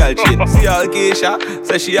on them girl chin. See all Keisha,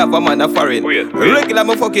 say she have a man a foreign. Wait. Regular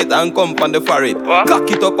me fuck it and come on the foreign. Cock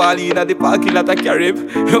it up all in at the parking lot of Carib.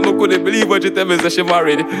 You couldn't believe what you tell me, say she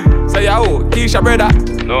married. Say, yo, Keisha brother.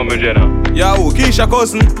 No, me Jenna. Yo, Keisha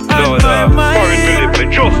cousin. No, foreign me live me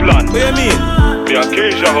just land. What you mean? Me a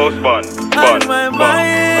Keisha husband. On my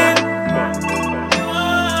mind.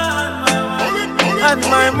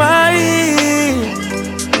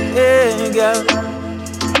 Yeah, girl.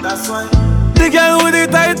 That's why. The girl with the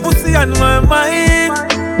tight pussy on my mind.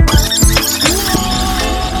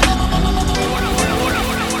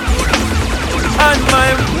 On my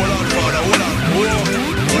mind.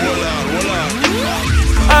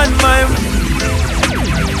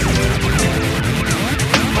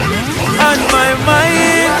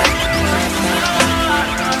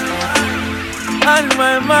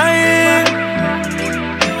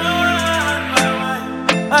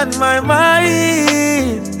 on my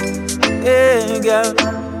mind. Yeah, girl.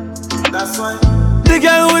 That's why. The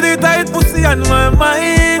girl with the tight pussy on my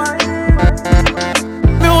mind.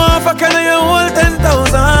 Me want fuck and you hold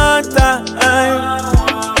 10,000 times.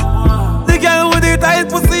 The girl with the tight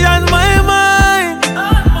pussy on my mind.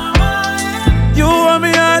 You want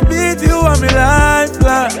me heartbeat, you want me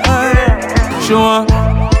lifeline. Sure,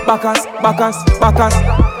 Bacchus.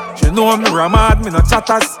 She know me ramad, me no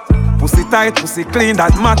chatters. Pussy tight, pussy clean,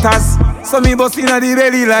 that matters. So me bust inna the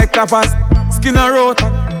belly like tapas. Skin a rot.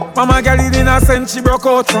 Mama girl it innocent, she broke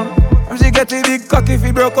out from. And she get a big cock if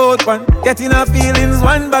he broke out one. Getting her feelings,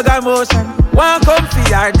 one bag of motion. One come for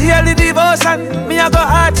her daily devotion. Me a go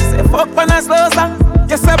hard, she say fuck on a slow song.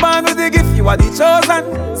 Yes, I born with the gift, you are the chosen.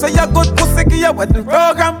 So you good pussy, give your wedding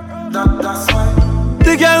program. That's why.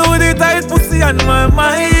 The girl with the tight pussy on my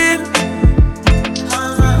mind.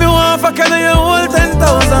 Me want fuck and you hold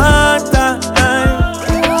 10,000 times.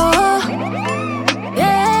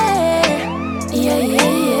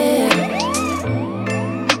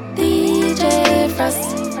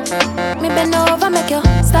 Me bend over, make you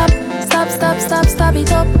stop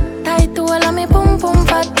it up. Tight to all of me, pum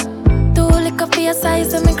fat. Too liquor for your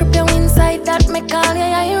size, so me grip you inside. That me call you,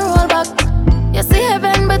 yeah, you roll back. You see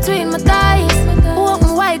heaven between my thighs.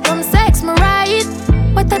 Open wide, come sex me right.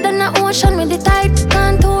 Wetter than the ocean with the tide.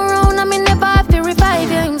 Can't turn around, I me never have to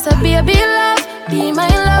revive you. Him say, baby love, be my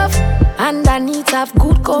love. And I need to have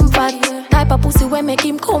good comfort. Type of pussy where make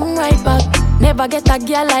him come right back. Never get a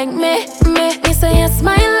girl like me. Me say yes,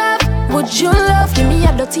 my love. Would you love? Give me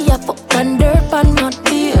a dirty a fuck and dirt pan not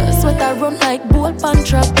beer. Sweat I run like bull pan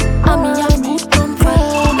trap. And me have good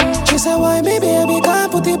comfort. She say why me baby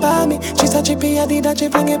can't put it by me. She say chippy I did that she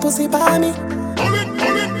fling a pussy by me.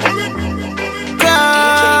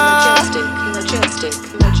 Majestic.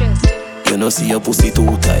 You know see your pussy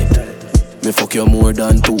too tight. Me fuck you more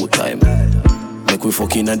than 2 times. Make we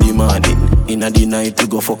fuck inna the morning. Inna the night we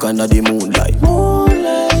go fuck under the moonlight.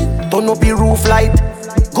 Turn up the roof light.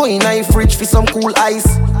 Go in a fridge for some cool ice.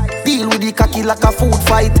 Deal with the cocky like a food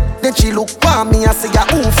fight. Then she look for me and say ya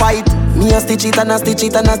who fight. Me a stitch it and a stitch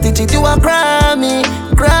it and a stitch it. You a Grammy.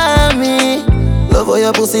 Love how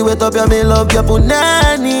your pussy wet up, ya me love your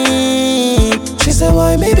punani. She say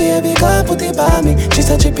why me baby can't put it by me. She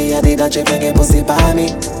say chippy I did that she fling a pussy by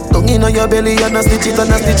me. Tongue in your belly and a stitch it and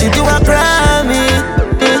a stitch it. You a Grammy.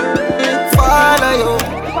 Follow you.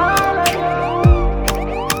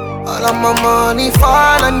 All of my money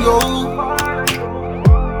fall on you.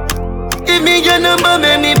 Give me your number,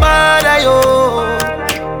 make me bother you.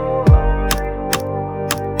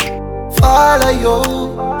 Follow you.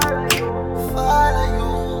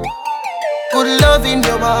 Good love in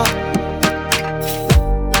your heart.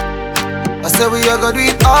 I say we are gonna do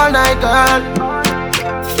it all night, girl.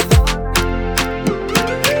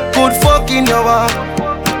 Good fuck in your heart.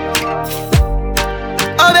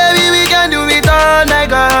 Oh baby, we can do it all night,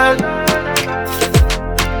 girl.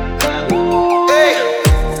 Hey,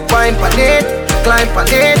 wine pan it, climb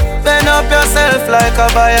pan it. Bend up yourself like a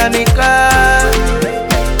bionic girl.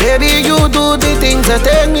 Baby, you do the things that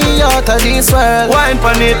take me out of this world. Wine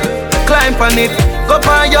pan it, climb pan it. Go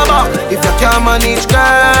on your back if you can't manage,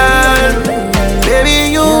 girl.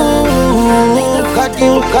 Baby, you got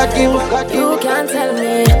you. You can't tell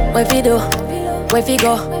me where fi do, where fi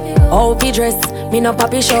go, how fi dress. Me no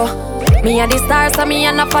papi show. Me a the star, so me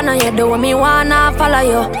a no fan of you. Do me wanna follow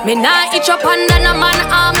you. Me nah itch up under no man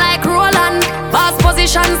arm like Roland. Boss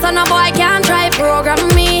position, so no boy can't try program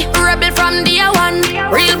me. Rebel from day one.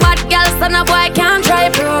 Real bad girl, so no boy can't try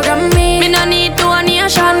program me. Me no need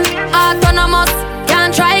donation. Autonomous,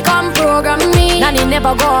 can't try come program me. Nanny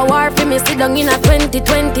never go a war for me. Sit down in a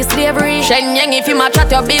 2020 slavery. Shenyang if you match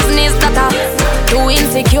at your business data. Too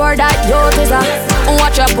insecure that youth is a.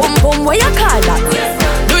 Watch your boom boom, what you call that?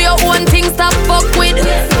 Do your own thing, stop fuck with.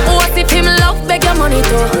 What if him love beg your money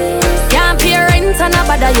too? Can't pay rent and a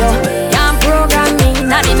bother you. Can't program me.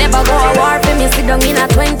 Nanny never go a war for me. Sit down in a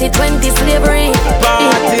 2020 slavery.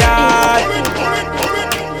 Party hard.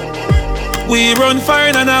 We run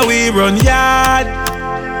fire and now we run yard.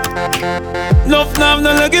 Nuff nav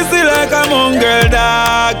no legacy like a mongrel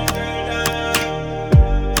dog.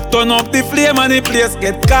 Turn up the flame and the place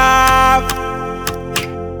get carved.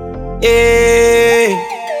 Hey.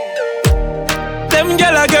 Them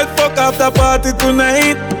gyal get fuck after party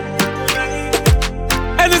tonight.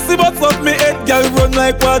 Anything but fuck me head, gyal run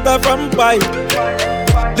like water from pipe.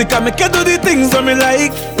 They can make you do the things that me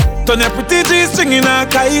like. Turn your pretty G-string in a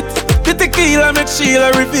kite. The tequila make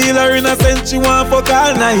Sheila reveal her innocent. She want fuck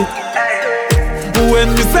all night. When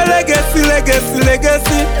we say legacy,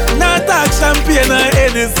 not talk champagne or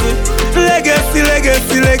Hennessy. Legacy,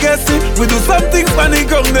 legacy, legacy. We do something funny,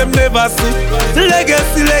 come them never see.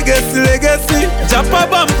 Legacy, legacy, legacy. Japa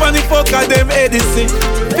bump on the fuck of them Edison.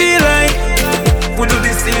 Feel like we do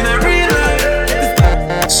this in a real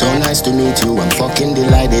life. So nice to meet you, I'm fucking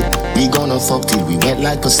delighted. We gonna fuck till we wet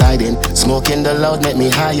like Poseidon. Smoking the loud make me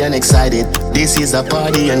high and excited. This is a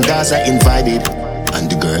party and guys are invited. And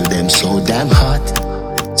the girl them so damn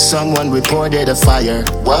hot. Someone reported a fire.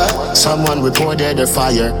 What? Someone reported a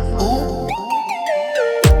fire.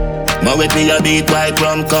 Ma with me a beat white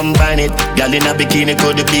rum combine it. Girl in a bikini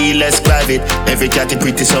could be less private. Every cat is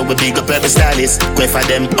pretty so we big up every stylist. Quay for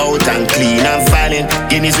them out and clean and violent.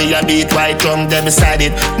 Guineas we a beat white rum them beside it.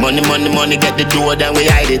 Money, money, money get the door then we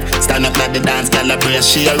hide it. Stand up at the dance, girl a brace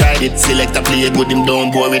she a ride it. Select a play good him down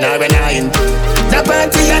boring or an iron. The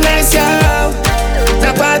party a nice yo. The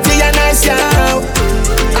party a nice yo.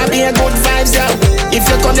 I be a good vibes yo. If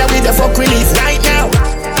you come here with the fuck relief right now.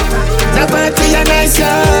 The party a nice yo.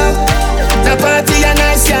 The party a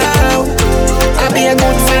nice yo. I be a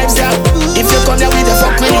good vibes yo. If you come here with the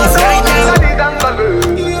fuck relief right now.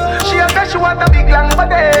 She said she want a big long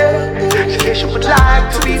body. She said she would like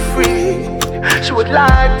to be free. She would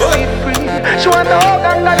like to be free. She want a whole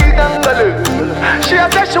gangali gangalu. She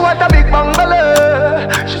said she want a big bungalow.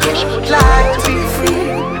 She said she would like to be free.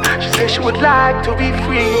 She said she would like to be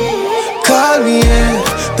free. Call me, yeah.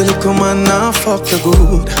 The little man now fuck you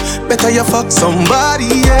good. Better you fuck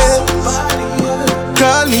somebody else.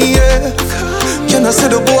 Call me, yeah. You know say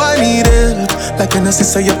the boy need help. Like you know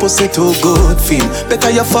say your pussy too good. Feel better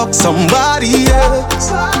you fuck somebody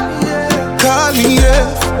else. Call me, yeah.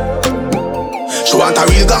 She want a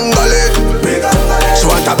real gangale. She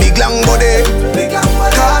want a big long body.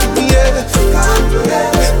 Call me, yeah.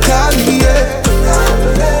 Call me, yeah.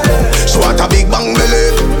 She want a big bang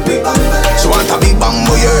belly. She want a big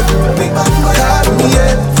bamboo, yeah. Call me,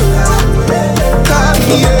 yeah. Call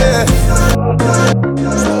me, yeah.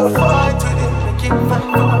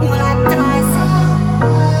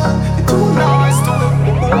 Too nice to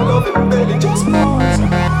him, I love him, belly just pause.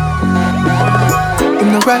 I'm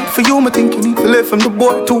not right for you, I think you need to live from the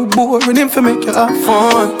boy too boring him for make you have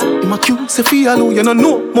fun. I'm a cute, say feel alone, you know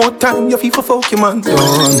no more time, you feel for fuck your man done.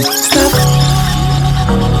 Stop.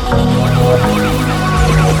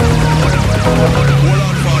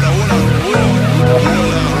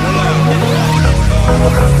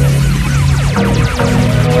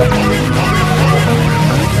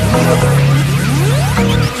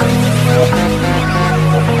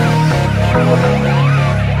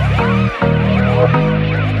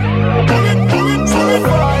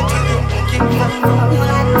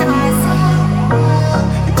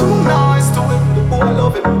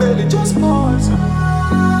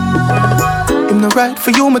 Right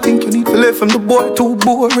for you, I think you need to live from the boy too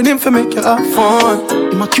boring him for make you have fun.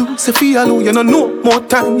 I'm a cute, say feel alone, you know no more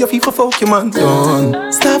time, you feel for fuck your man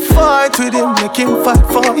done. Stop fight with him, make him fight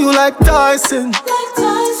for you like Tyson.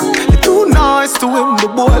 You're too nice to him, the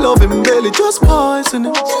boy love him belly, just poison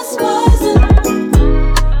him.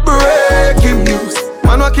 Breaking news,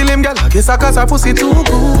 man wa kill him, girl, I guess I cause her pussy too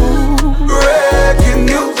good. Breaking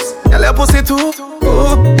news, girl, her pussy too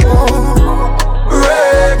good.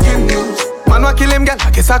 Breaking news. Man wa kill him, girl,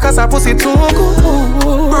 I guess I cause her pussy too good.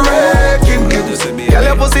 Breaking news, girl,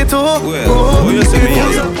 your pussy too good. Well, what you say me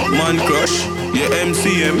here? Man crush, yeah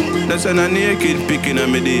MCM. That's an a naked pick in a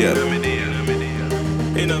media.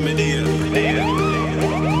 In a media.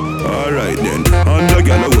 Alright then, and the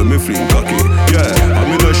girl with me fling cocky. Yeah,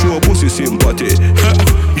 I'm in a show pussy sympathy.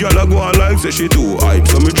 Girl I go on like say she too hype,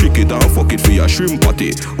 so me trick it and fuck it for your shrimp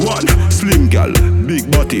patty. One, slim girl, big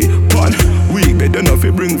body. One, weak bed enough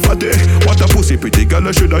to bring fatty. What a pussy pretty girl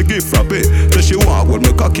I shoulda give frappe. So she walk with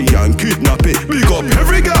me cocky and kidnap it. Big up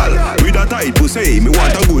every girl with a tight pussy. Me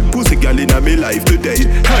want a good pussy girl in a me life today.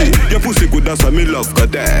 Hey, your pussy good that's why me love got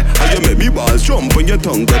there. And you make me balls jump when your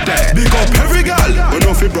tongue got there. Big up every girl, when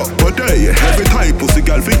no fi broke but day. Every time pussy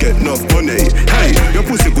girl fi get enough money. Hey, your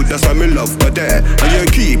pussy good that's why me love got there. And you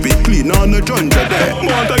keep it clean on the jungle there.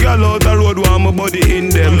 Want a girl out the road want my body in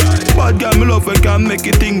them. Bad girl me love when can make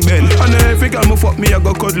it thing bend. And every girl me fuck me I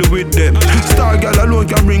go cuddle with them. Star girl alone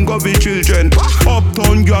can bring up the children.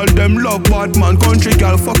 Uptown girl them love bad man. Country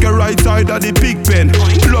girl fuck your right side of the pig pen.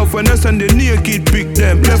 Love when I send the naked pick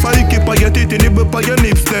them. Left eye keep on your teeth and nibble on your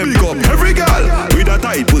lips them. Big up every girl with a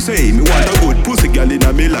tight pussy. Me want a good pussy girl in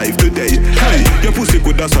a me life today. Hey, your pussy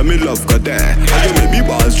good that's why me love got there. And you make me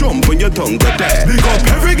balls jump when your tongue got there. Big up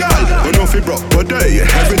every girl when no fi broke but day.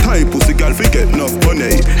 Every time pussy girl fi get enough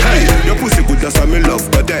money. Hey, your pussy good that's why me love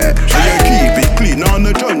got there. And you keep it clean on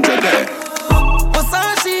the jungle there. What's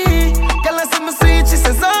all she? Girl I say me sweet, she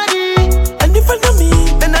says sorry. And if I know me,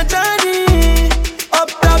 then I journey.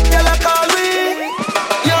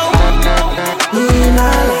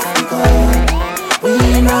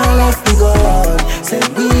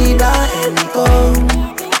 come.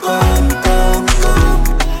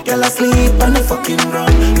 Girl, I sleep on the fucking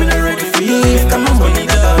ground. Me not ready for leave, got my money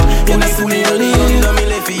down. You not see me leave. Me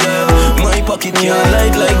left for you. My pocket can't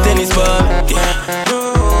light like tennis ball.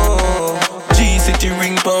 G-City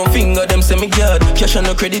ring pound finger, them say me god. Cash on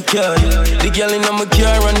no credit card. The girl in my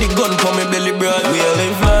car and the gun for me belly broad. We all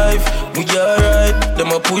live life, we alright.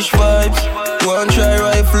 Them a push vibes. One try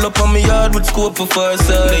rifle up on me yard with scope for far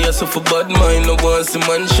side. They are so for bad mind, no one see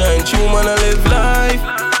man shine. True man I live life.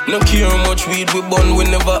 No care how much weed we burn, we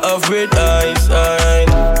never have red eyes, alright.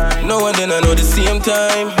 Now and then I know the same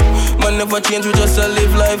time. Man never change, we just a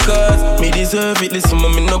live life cause me deserve it, listen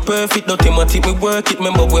me no perfect. No thematic, me work it.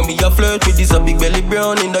 Remember when me a flirt with this a big belly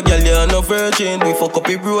brown. In the gal, yeah, no virgin. We fuck up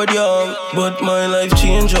the road, young. But my life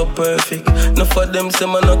change up perfect. Enough of them say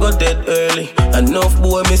man I got dead early. Enough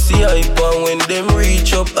boy me see hype and when them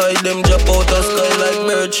reach up high, them drop out of sky like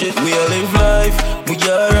bird shit. We a live life, we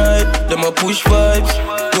alright. Them a push vibes.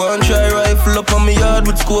 One try rifle up on me yard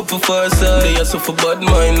with scope for far side. They are so for bad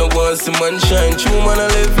mind, no one see man shine. True man I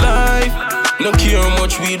live life. No care how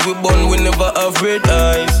much weed we burn, we never have red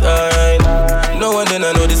eyes, alright. Now and then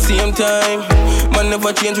I know the same time. Man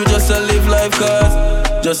never change, we just a live life cause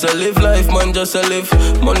just a live life, man, just a live.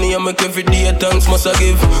 Money I make every day, thanks must I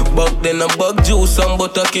give. Back then I bug juice and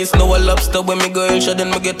butter kiss. Now a lobster when me go elsha,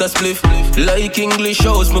 then me get a spliff. Like English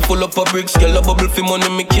house, me full up of bricks. Girl a bubble for money,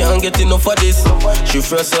 me can't get enough of this. She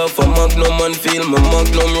fresh off a Magnum and feel my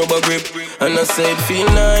Magnum rubber grip. And I said feel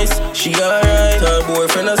nice, she alright. Her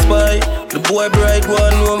boyfriend a spy. The boy bright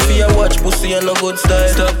one, one for your watch pussy and a good style.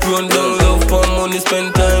 Stop run down love for money,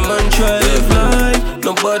 spend time and try live life.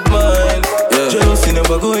 No bad mind, jealousy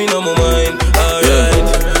never go in on my mind.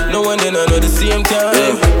 Alright, no one then I know the same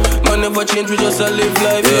time. Man never change, we just a live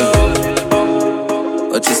life, yo.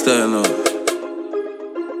 What's your style now?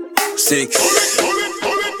 6.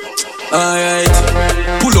 Alright,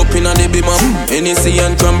 pull up in a the beamer. NEC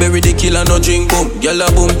and cranberry, the killer no drink boom. Gyal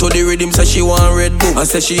a boom to the rhythm, say she want red boom. And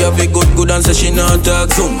say she have a good and say she not talk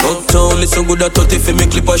soon. Uptown listen good at 30 for me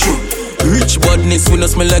clip a shoe. Rich badness, we no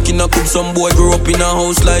smell like in a cup. Some boy grew up in a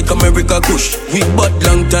house like America Kush. We bad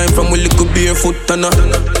long time from we little barefoot and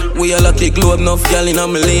we all like a globe, enough gal in a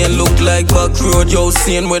million. Look like back road, yo,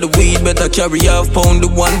 seeing where the weed better carry half pound.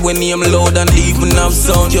 The one when him loud and even have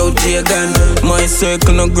sound. Yo, J-Gun, my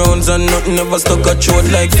circle no grounds and nothing ever stuck a throat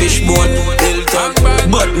like fishbone.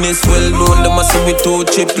 Badness well known, them a say we too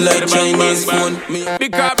cheap like Chinese phone.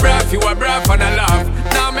 Because brav, you a brav and a laugh.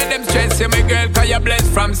 Now make them stress you, me girl, cause you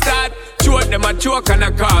blessed from start. Choke them a choke and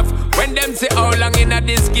a cough. When them say how long in a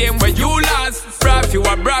this game where you lost. Brav, you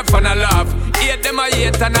a brav and a laugh. Hate them a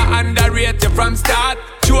hate and a underrate you from start.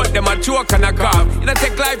 Choke them a choke and a cough. You don't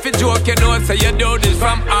take life a joke, you know, so you do this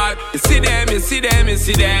from heart. You see them, you see them, you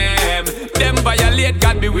see them. Them violate,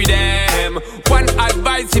 God be with them. One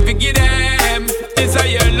advice if you give them, this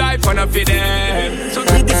is your life and not for them. So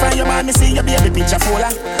from your man, me see your baby picture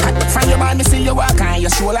fuller. From your man, me see you walk on your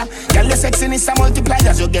shoulder. Girl, your sexiness a multiply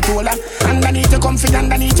as you get older. Underneath you comfy,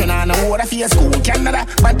 underneath you nah no water. For your school, Canada,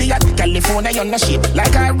 body at California, you're no shit.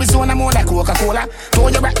 Like Arizona, more like Coca-Cola. Throw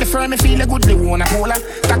you back the firm, me feel a good, they wanna polar.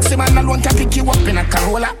 Taxi man alone can pick you up in a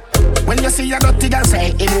Corolla. When you see your dirty girl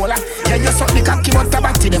say Ebola. Yeah, you suck the cocky, but the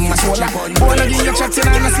body them a swola. Wanna give you chatting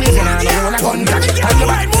and a slaving and a roller. Gun catch, and your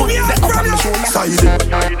back foot, the up on the shoulder. Side.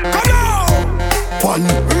 Come on! One.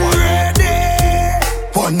 Ready!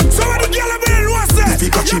 One. So what the girl have been what's that? If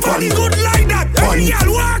you catch it, one. Good like that. One. Girl,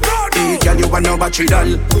 walk out. Hey, girl, you want no battery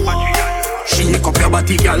doll. Shake up your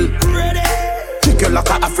body, girl. Ready! Kick you like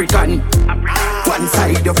a African. One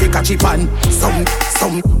side you fake a chip on.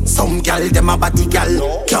 Some gal them a body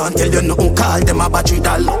gal. Can't tell you nothing, call them a battery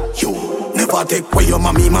doll. You never take away your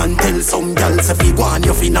mommy man. Tell some gal say fi go on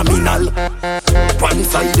you phenomenal. One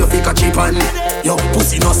side you fake a chip on. Your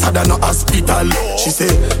pussy no sad and no hospital. She say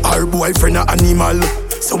her boyfriend a animal.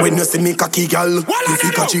 So when you see me cocky gal, you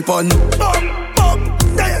fake a chip on. One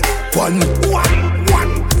side from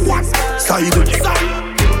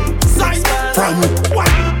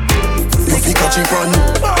you fi catch it one.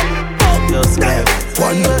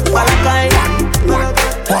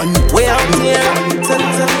 One. We out here. Tell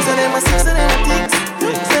them a six and them a ticks.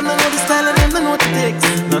 Them don't know the style and them don't know the ticks.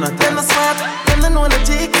 None of them are smart, them don't know the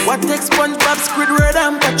ticks. What takes SpongeBob, Squidward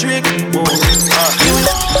and Patrick? 6 bars.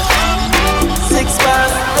 6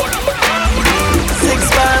 bars.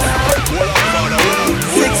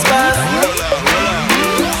 6 bars.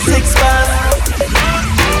 6 bars.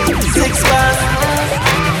 6 bars.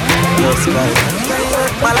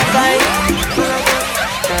 Malachi,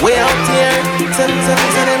 we out here. Tell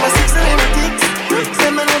them a six and them a ticks.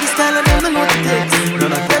 Them don't know the style and them don't know the ticks.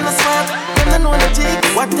 Them are smart, them don't know the ticks.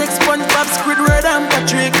 What takes SpongeBob,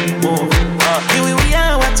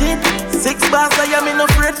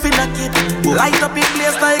 it. Light up in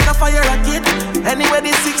place like a fire rocket. Anyway,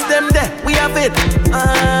 the six them there, we have it.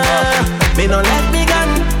 Me no let me gun.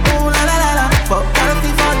 Ooh la la la la. For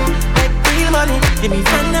healthy fun, make real money. Give me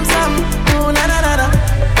friend them some. Ooh la la la la.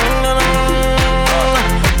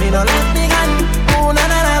 Me no let me gun. Ooh la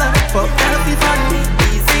la la la. For healthy fun,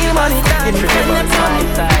 easy money. Give me friend them some.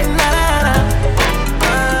 La la la.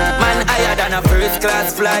 Man higher than a first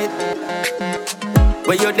class flight.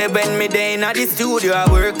 Where you there when me day in the studio,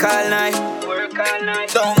 I work all night.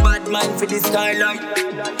 Don't bad mind for the skyline.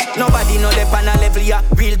 Nobody know the pan a level, yeah.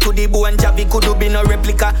 Real to the bone, Javi could be no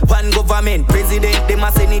replica. One government, president, them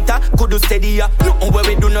a senator, could do steady, yeah. Nothing where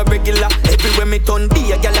we do no regular. Everywhere me turn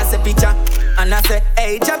be a girl a say picture. And I say,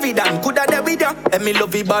 hey Javi Dan, coulda there with ya. And me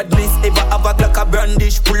love the badness, ever have a Glock a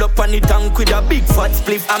brandish. Pull up on the tank with a big fat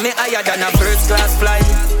spliff. And me higher than a first class flight,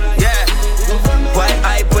 yeah. Why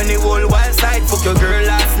hype when the whole wild side? Fuck your girl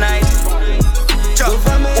last night.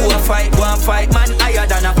 Who a fight, one fight, man higher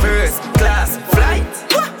than a first class flight.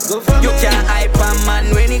 You can't hype a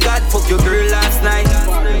man when he got fuck your girl last night.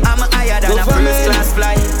 I'm higher than a first class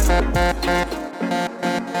flight.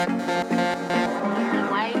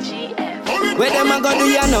 Where them a go do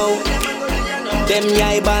ya know? Them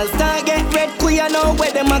eyeballs start get red queer now.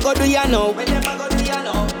 Where them a go do ya know?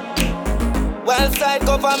 Well side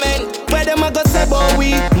government, where them a go say boy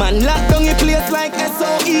we? Man lock down a place like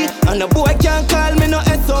SOE. And a boy can't call me no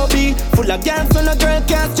SOB. Full of girls so no girl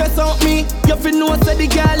can't stress out me. You fi know say the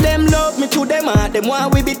girl them love me to them heart. Them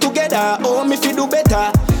want we be together, oh me fi do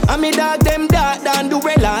better. And me dog them dark than the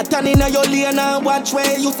umbrella. Turn in a your lane and watch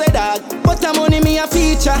where you say dog. But a money me a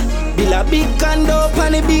feature. Bill a big condo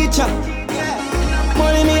on the beach.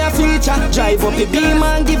 Money me a feature. Drive up the beam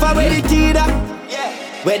and give away the teeter.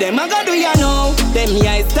 Where them a go do ya know? Them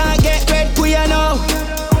eyes start get red for ya know.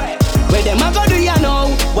 Where them a go do ya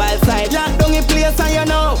know? Wild side lock down in place and you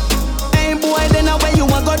know. Hey boy, then a where you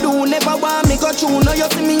a go do? Never want me go through. No you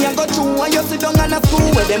see me a go through and you sit down on a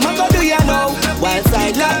school. Where them a go do ya know? Wild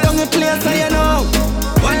side lock down in place and you know.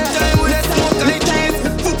 One time we let smoke like cheese.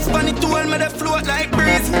 Hooks on the tool, me they float like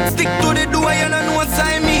breeze. Stick to the door, you know no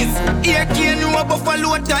Siamese. Ear cane, you a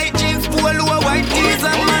buffalo tight jeans. Polo white tees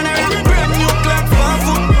and man a rock. Brand new clock for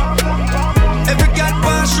foot. Every cat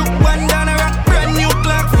pass shook one down a rock. Brand new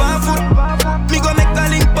clock for foot. Me go make a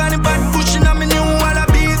link on the bad pushing on me new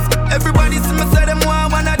wallabies. Everybody see me say them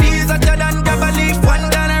want one of these. I tell them grab a leaf, one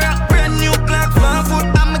down a rock. Brand new clock for foot.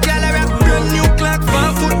 I'm a gal a rock. Brand new clock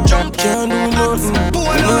for foot. Jump. Can't do nothing.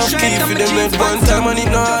 Enough key for them at one time and it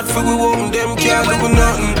not for we won't them can't do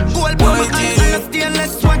nothing. Why kid?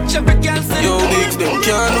 Let's watch every girl say yo big them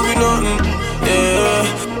can't do nothing. Yeah.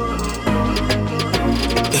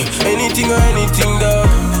 Anything or anything dog.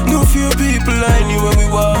 No fear people anywhere we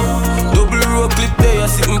walk. Double row clip there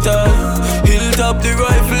sitting tall. Hilltop the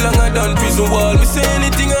rifle longer than prison wall. We say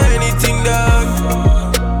anything or anything dog.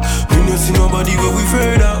 We no see nobody where we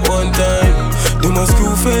afraid at one time. Them a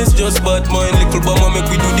screw face, just bad mind. Little bomber make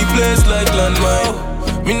we do the place like landmine.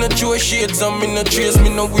 Me no throw shades and me no trace. Me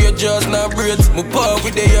no wear jaws, nah braids. My power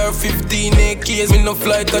with the AR-15 AKs. Me no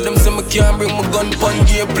fly cause them say me can't bring my gun pon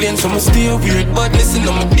gear plane. So me stay weird, badness in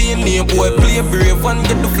my DNA. Boy play brave and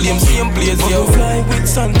get the flame, same place. Yeah, fly with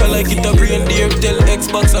Santa like it a reindeer. Tell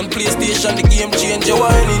Xbox and PlayStation the game changer.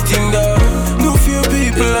 Why anything there? No fear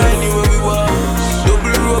people anywhere we walk.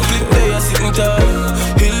 Double row clip there sitting tall.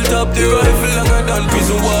 Hilltop the rifle longer than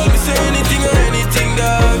prison wall. We say anything or anything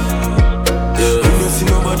dog. We don't see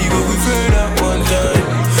nobody where we afraid at one time.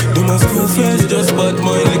 Them a school face, just bad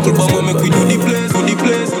mind. Little bomber make we do the place, do the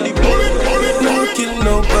place, do the place. Not kill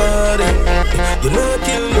nobody. You not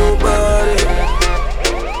kill nobody.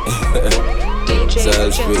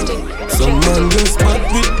 Some man just bad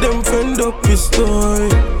with them friend up his story.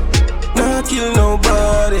 Not kill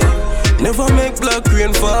nobody. Never make black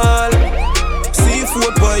rain fall.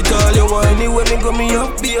 Seafood white all you whiny. When me go me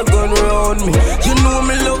up, be a gun round me. You know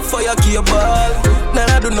me love fire cable. Nah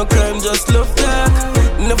I do no crime, just love talk.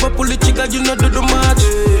 Never pull the trigger, you not do the match.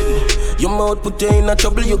 Your mouth put you in a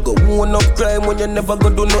trouble, you go one up crime when you never go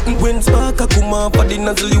do nothing. When spark a come up for the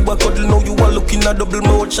nozzle, you a cuddle. Now you are looking at double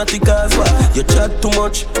mouth shotty cause why? You chat too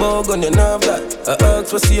much, bug on your nerve that. I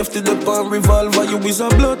ask for safety, the palm revolver. You is a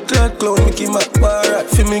blood clot clown, Mickey Mac Barat.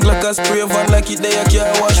 Feel me like a spray van like it there, I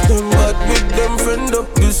can't wash them. But with them friend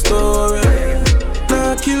up the story.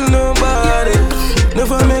 Nah kill nobody,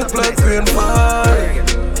 never make black rain fall.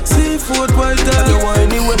 Seafood white all you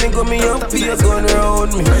whiny. When me go me up, be a gun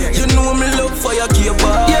around me. You know me love fire cable.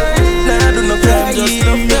 Nah I do no crime, just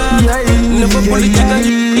love that. Never pull it in.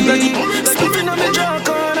 Stepping on me jaw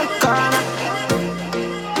corner.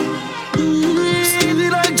 See the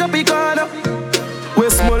like Jappy corner.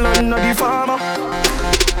 Westmoreland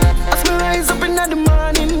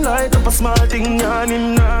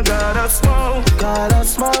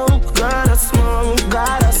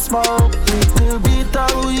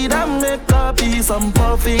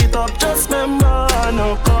feet up, just remember I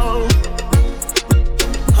no go.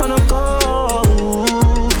 I no go.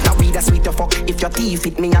 Now we the sweet the fuck. If your teeth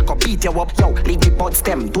fit me, I go beat you up. Yo, leave the buds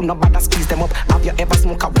them, do not bother squeeze them up. Have you ever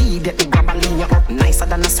smoke a weed that the grab a lean you up? Nicer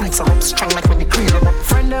than a sweet syrup, strong like when the cream up.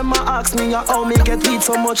 Friend them a ask me how me get weed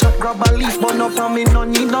so much up. Grab a leaf, but up and me no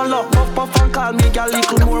need no luck. Puff and call me a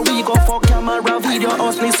little more. We go for camera, video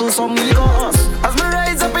us, listen some me go us. As me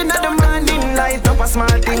rise up in the morning, light up a small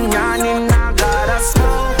thing, yawning, I gotta smoke.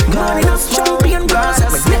 Morning of champion bars,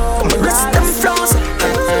 my neck, my wrist and flows.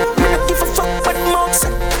 Me not give a fuck what the mouth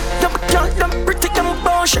say. Them pretty, them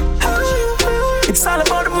bullshit. It's all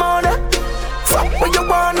about the money. Fuck what you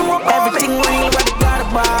want, know everything real, what you gotta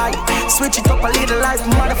buy. Switch it up a little, life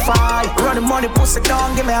modify. Run the money, push it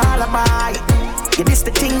down, give me a alibi. Yeah, this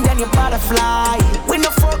the thing, then you butterfly. We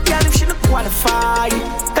no fuck girl if she don't qualify.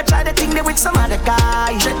 Can try the thing there with some other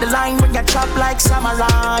guy. Check the line when you chop like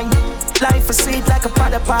samurai. Life is sweet like a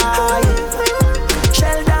pot of pie.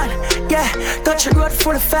 Sheldon, yeah, touch the road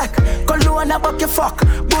full effect. Go low and up your fuck,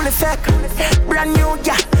 bull effect. Brand new,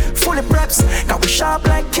 yeah, fully preps. Got we sharp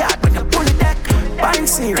like cat when you pull it deck. Buying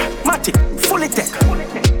Sierra, Matic, fully tech.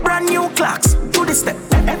 Brand new clocks, do the step.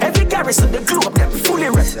 Every garrison, the glue up them, fully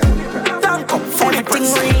rest. Tank up, fully thing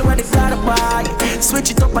real, what they gotta buy.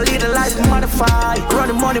 Switch it up a little, life modify. Run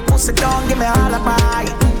the money, push it down, give me a alibi.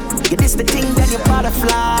 Yeah, this the thing, then you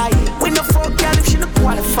butterfly. We no fuck girl if she don't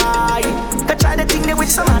qualify. Can try the thing there with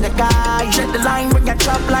some other guy. Check the line when you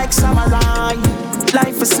chop like samurai.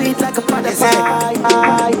 Life is sweet like a pot of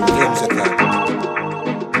pie.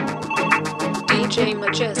 DJ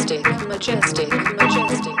Majestic, Majestic,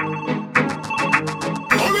 Majestic.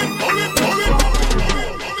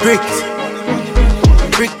 Brick,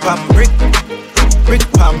 brick pam brick, brick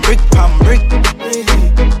pam brick pam brick,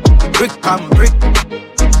 brick pam brick,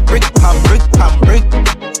 brick pam brick pam brick.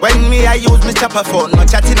 When me I use me chopper phone, no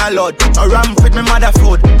chatting a lot, no ram with me mother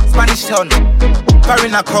food, Spanish town,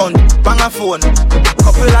 foreign account, bang a phone,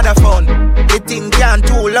 couple other phone. The thing can't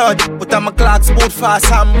too loud, put on my clocks boot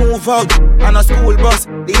fast and move out. On a school bus,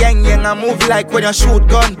 the young I move like when you shoot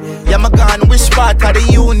gun. Yeah, my gun, which part of the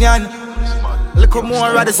union? Look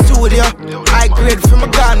more at the studio. I grade from a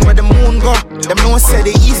gun where the moon go. Them no say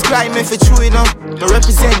the East crime if it's true enough. To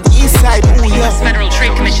represent the East side, ooh yeah. The U.S. Federal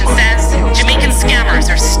Trade Commission says Jamaican scammers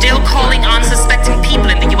are still calling unsuspecting people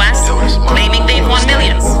in the U.S., claiming they've won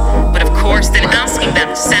millions, but of course then asking them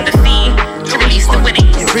to send a fee to release the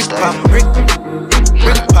winnings. Brick pam brick,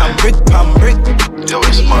 brick pam brick pam brick. Yo,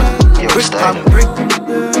 it's mad. Yo, brick pam brick,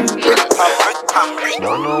 brick pam brick pam brick.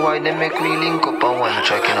 Don't know why they make me link up on one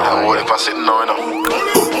track, you know. I what if I sit now, you know?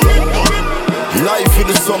 Life for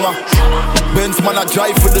the summer, Benz man I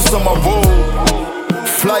drive for the summer, whoa.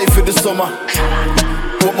 Fly for the summer,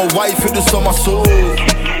 want my wife for the summer, so.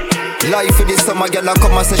 Life for the summer, girl I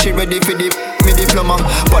come and say she ready for the me diploma.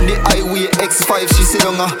 On the highway X5, she sit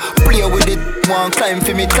down play with it, want climb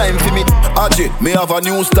for me, climb for me. Ajay, me have a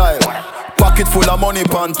new style, pocket full of money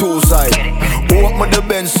pan two side. Open the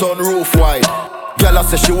Benz sunroof wide. Girl I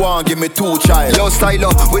say she want give me two child. Yo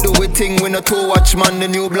styler, we do we thing, we no two watch man. The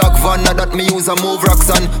new black van, now that me use a move rocks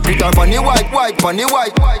and put her on the white, on the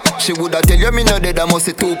white. She woulda tell you me no dead, I must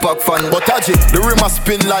say 2-pack fan. But Ajay, the rim a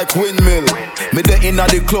spin like windmill. Me the inna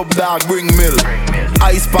the club dog bring mill.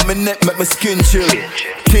 Ice pa me neck make me skin chill.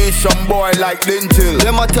 Teach some boy like lintel.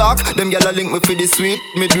 Them attack, them gyal a link me for the sweet.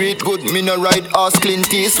 Me do it good, me no ride ass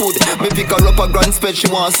Clint Eastwood. Me pick her up a grand sped, she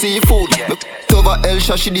want seafood. Me over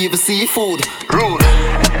Elsha, she leave seafood. Rude.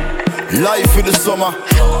 Life for the summer,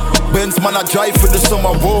 Benz man I drive for the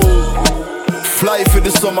summer, whoa. Fly for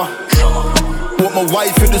the summer, want my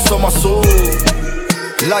wife for the summer, so.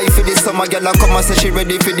 Life for the summer, girl I come and say she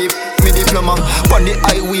ready for the me diploma. On the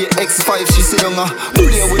highway X5, she sit down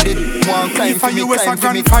play with it, want climb for me, climb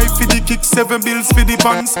for me. 5 for the kick, 7 bills for the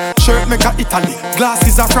pants. Shirt make a Italy,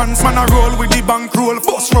 glasses a France. Man a roll with the bank roll,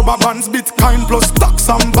 bust rubber bands, Bitcoin plus stocks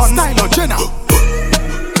and bonds. Style Jenna.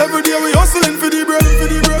 Every day we hustling for the bread, for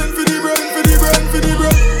the bread, for the bread, for the bread, for the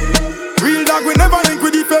bread. Real dog, we never link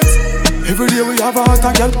with the feds. Every day we have a hot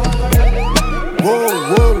and girl. Whoa,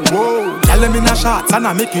 whoa, whoa. Girl, them in a shots and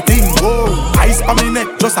I make you think, whoa. Ice pa me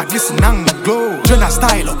neck, just a glisten and glow. Jenna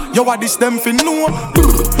style, yo what this them fin know.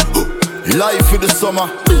 Life for the summer,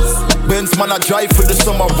 Benz man I drive for the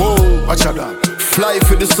summer, whoa. Watch out dog. Fly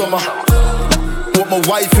for the summer, want my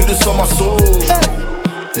wife for the summer, so.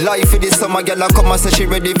 Life for the summer, girl I come and say she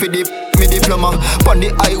ready for the me diploma. On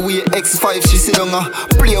the highway X5, she sit down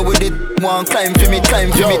play with it, want climb for me,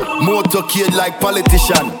 climb for me. Motorcade like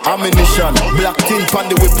politician, ammunition, black tin pan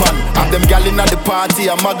the weapon. Have them gal inna the party,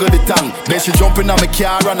 I muggle the tongue. Then she jump in on my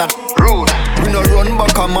car and I rude. We no run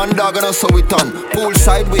back a man dog and no so it on.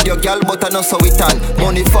 Poolside with your gal but I no so it on.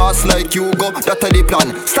 Money fast like you go, that's the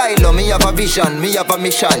plan. Style on me have a vision, me have a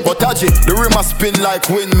mission. But Haji, the rim a spin like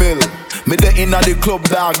windmill. Me the inna the club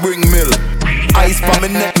dog bring mill. Ice pa me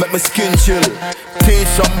neck make me skin chill. Teach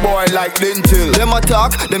some boy like dental. Them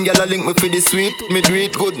attack, them gyal a link me for the sweet. Me do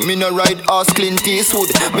it good, me no ride ass Clint Eastwood.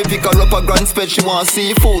 Me pick her up a grand spread, she want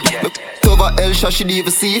seafood. Me over Elsha, she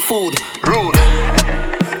even seafood. Rude.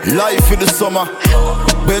 Life for the summer.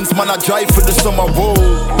 Benz man a drive for the summer. Whoa.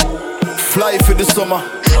 Fly for the summer.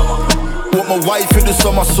 Want my wife for the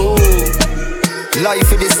summer, so. Life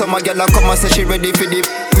for the summer, gyal a come and say she ready for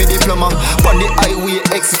the me diploma. On the highway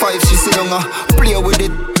X5, she sit down play with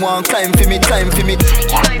it, one climb for me, climb for me.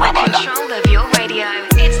 Take over control of your radio.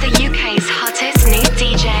 It's the UK's hottest new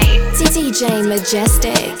DJ. DJ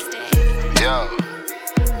Majestic. Yo,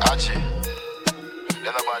 Archie,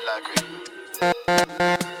 you're not bad like me.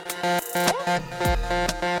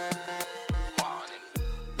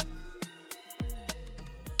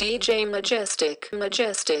 DJ Majestic,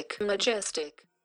 Majestic, Majestic.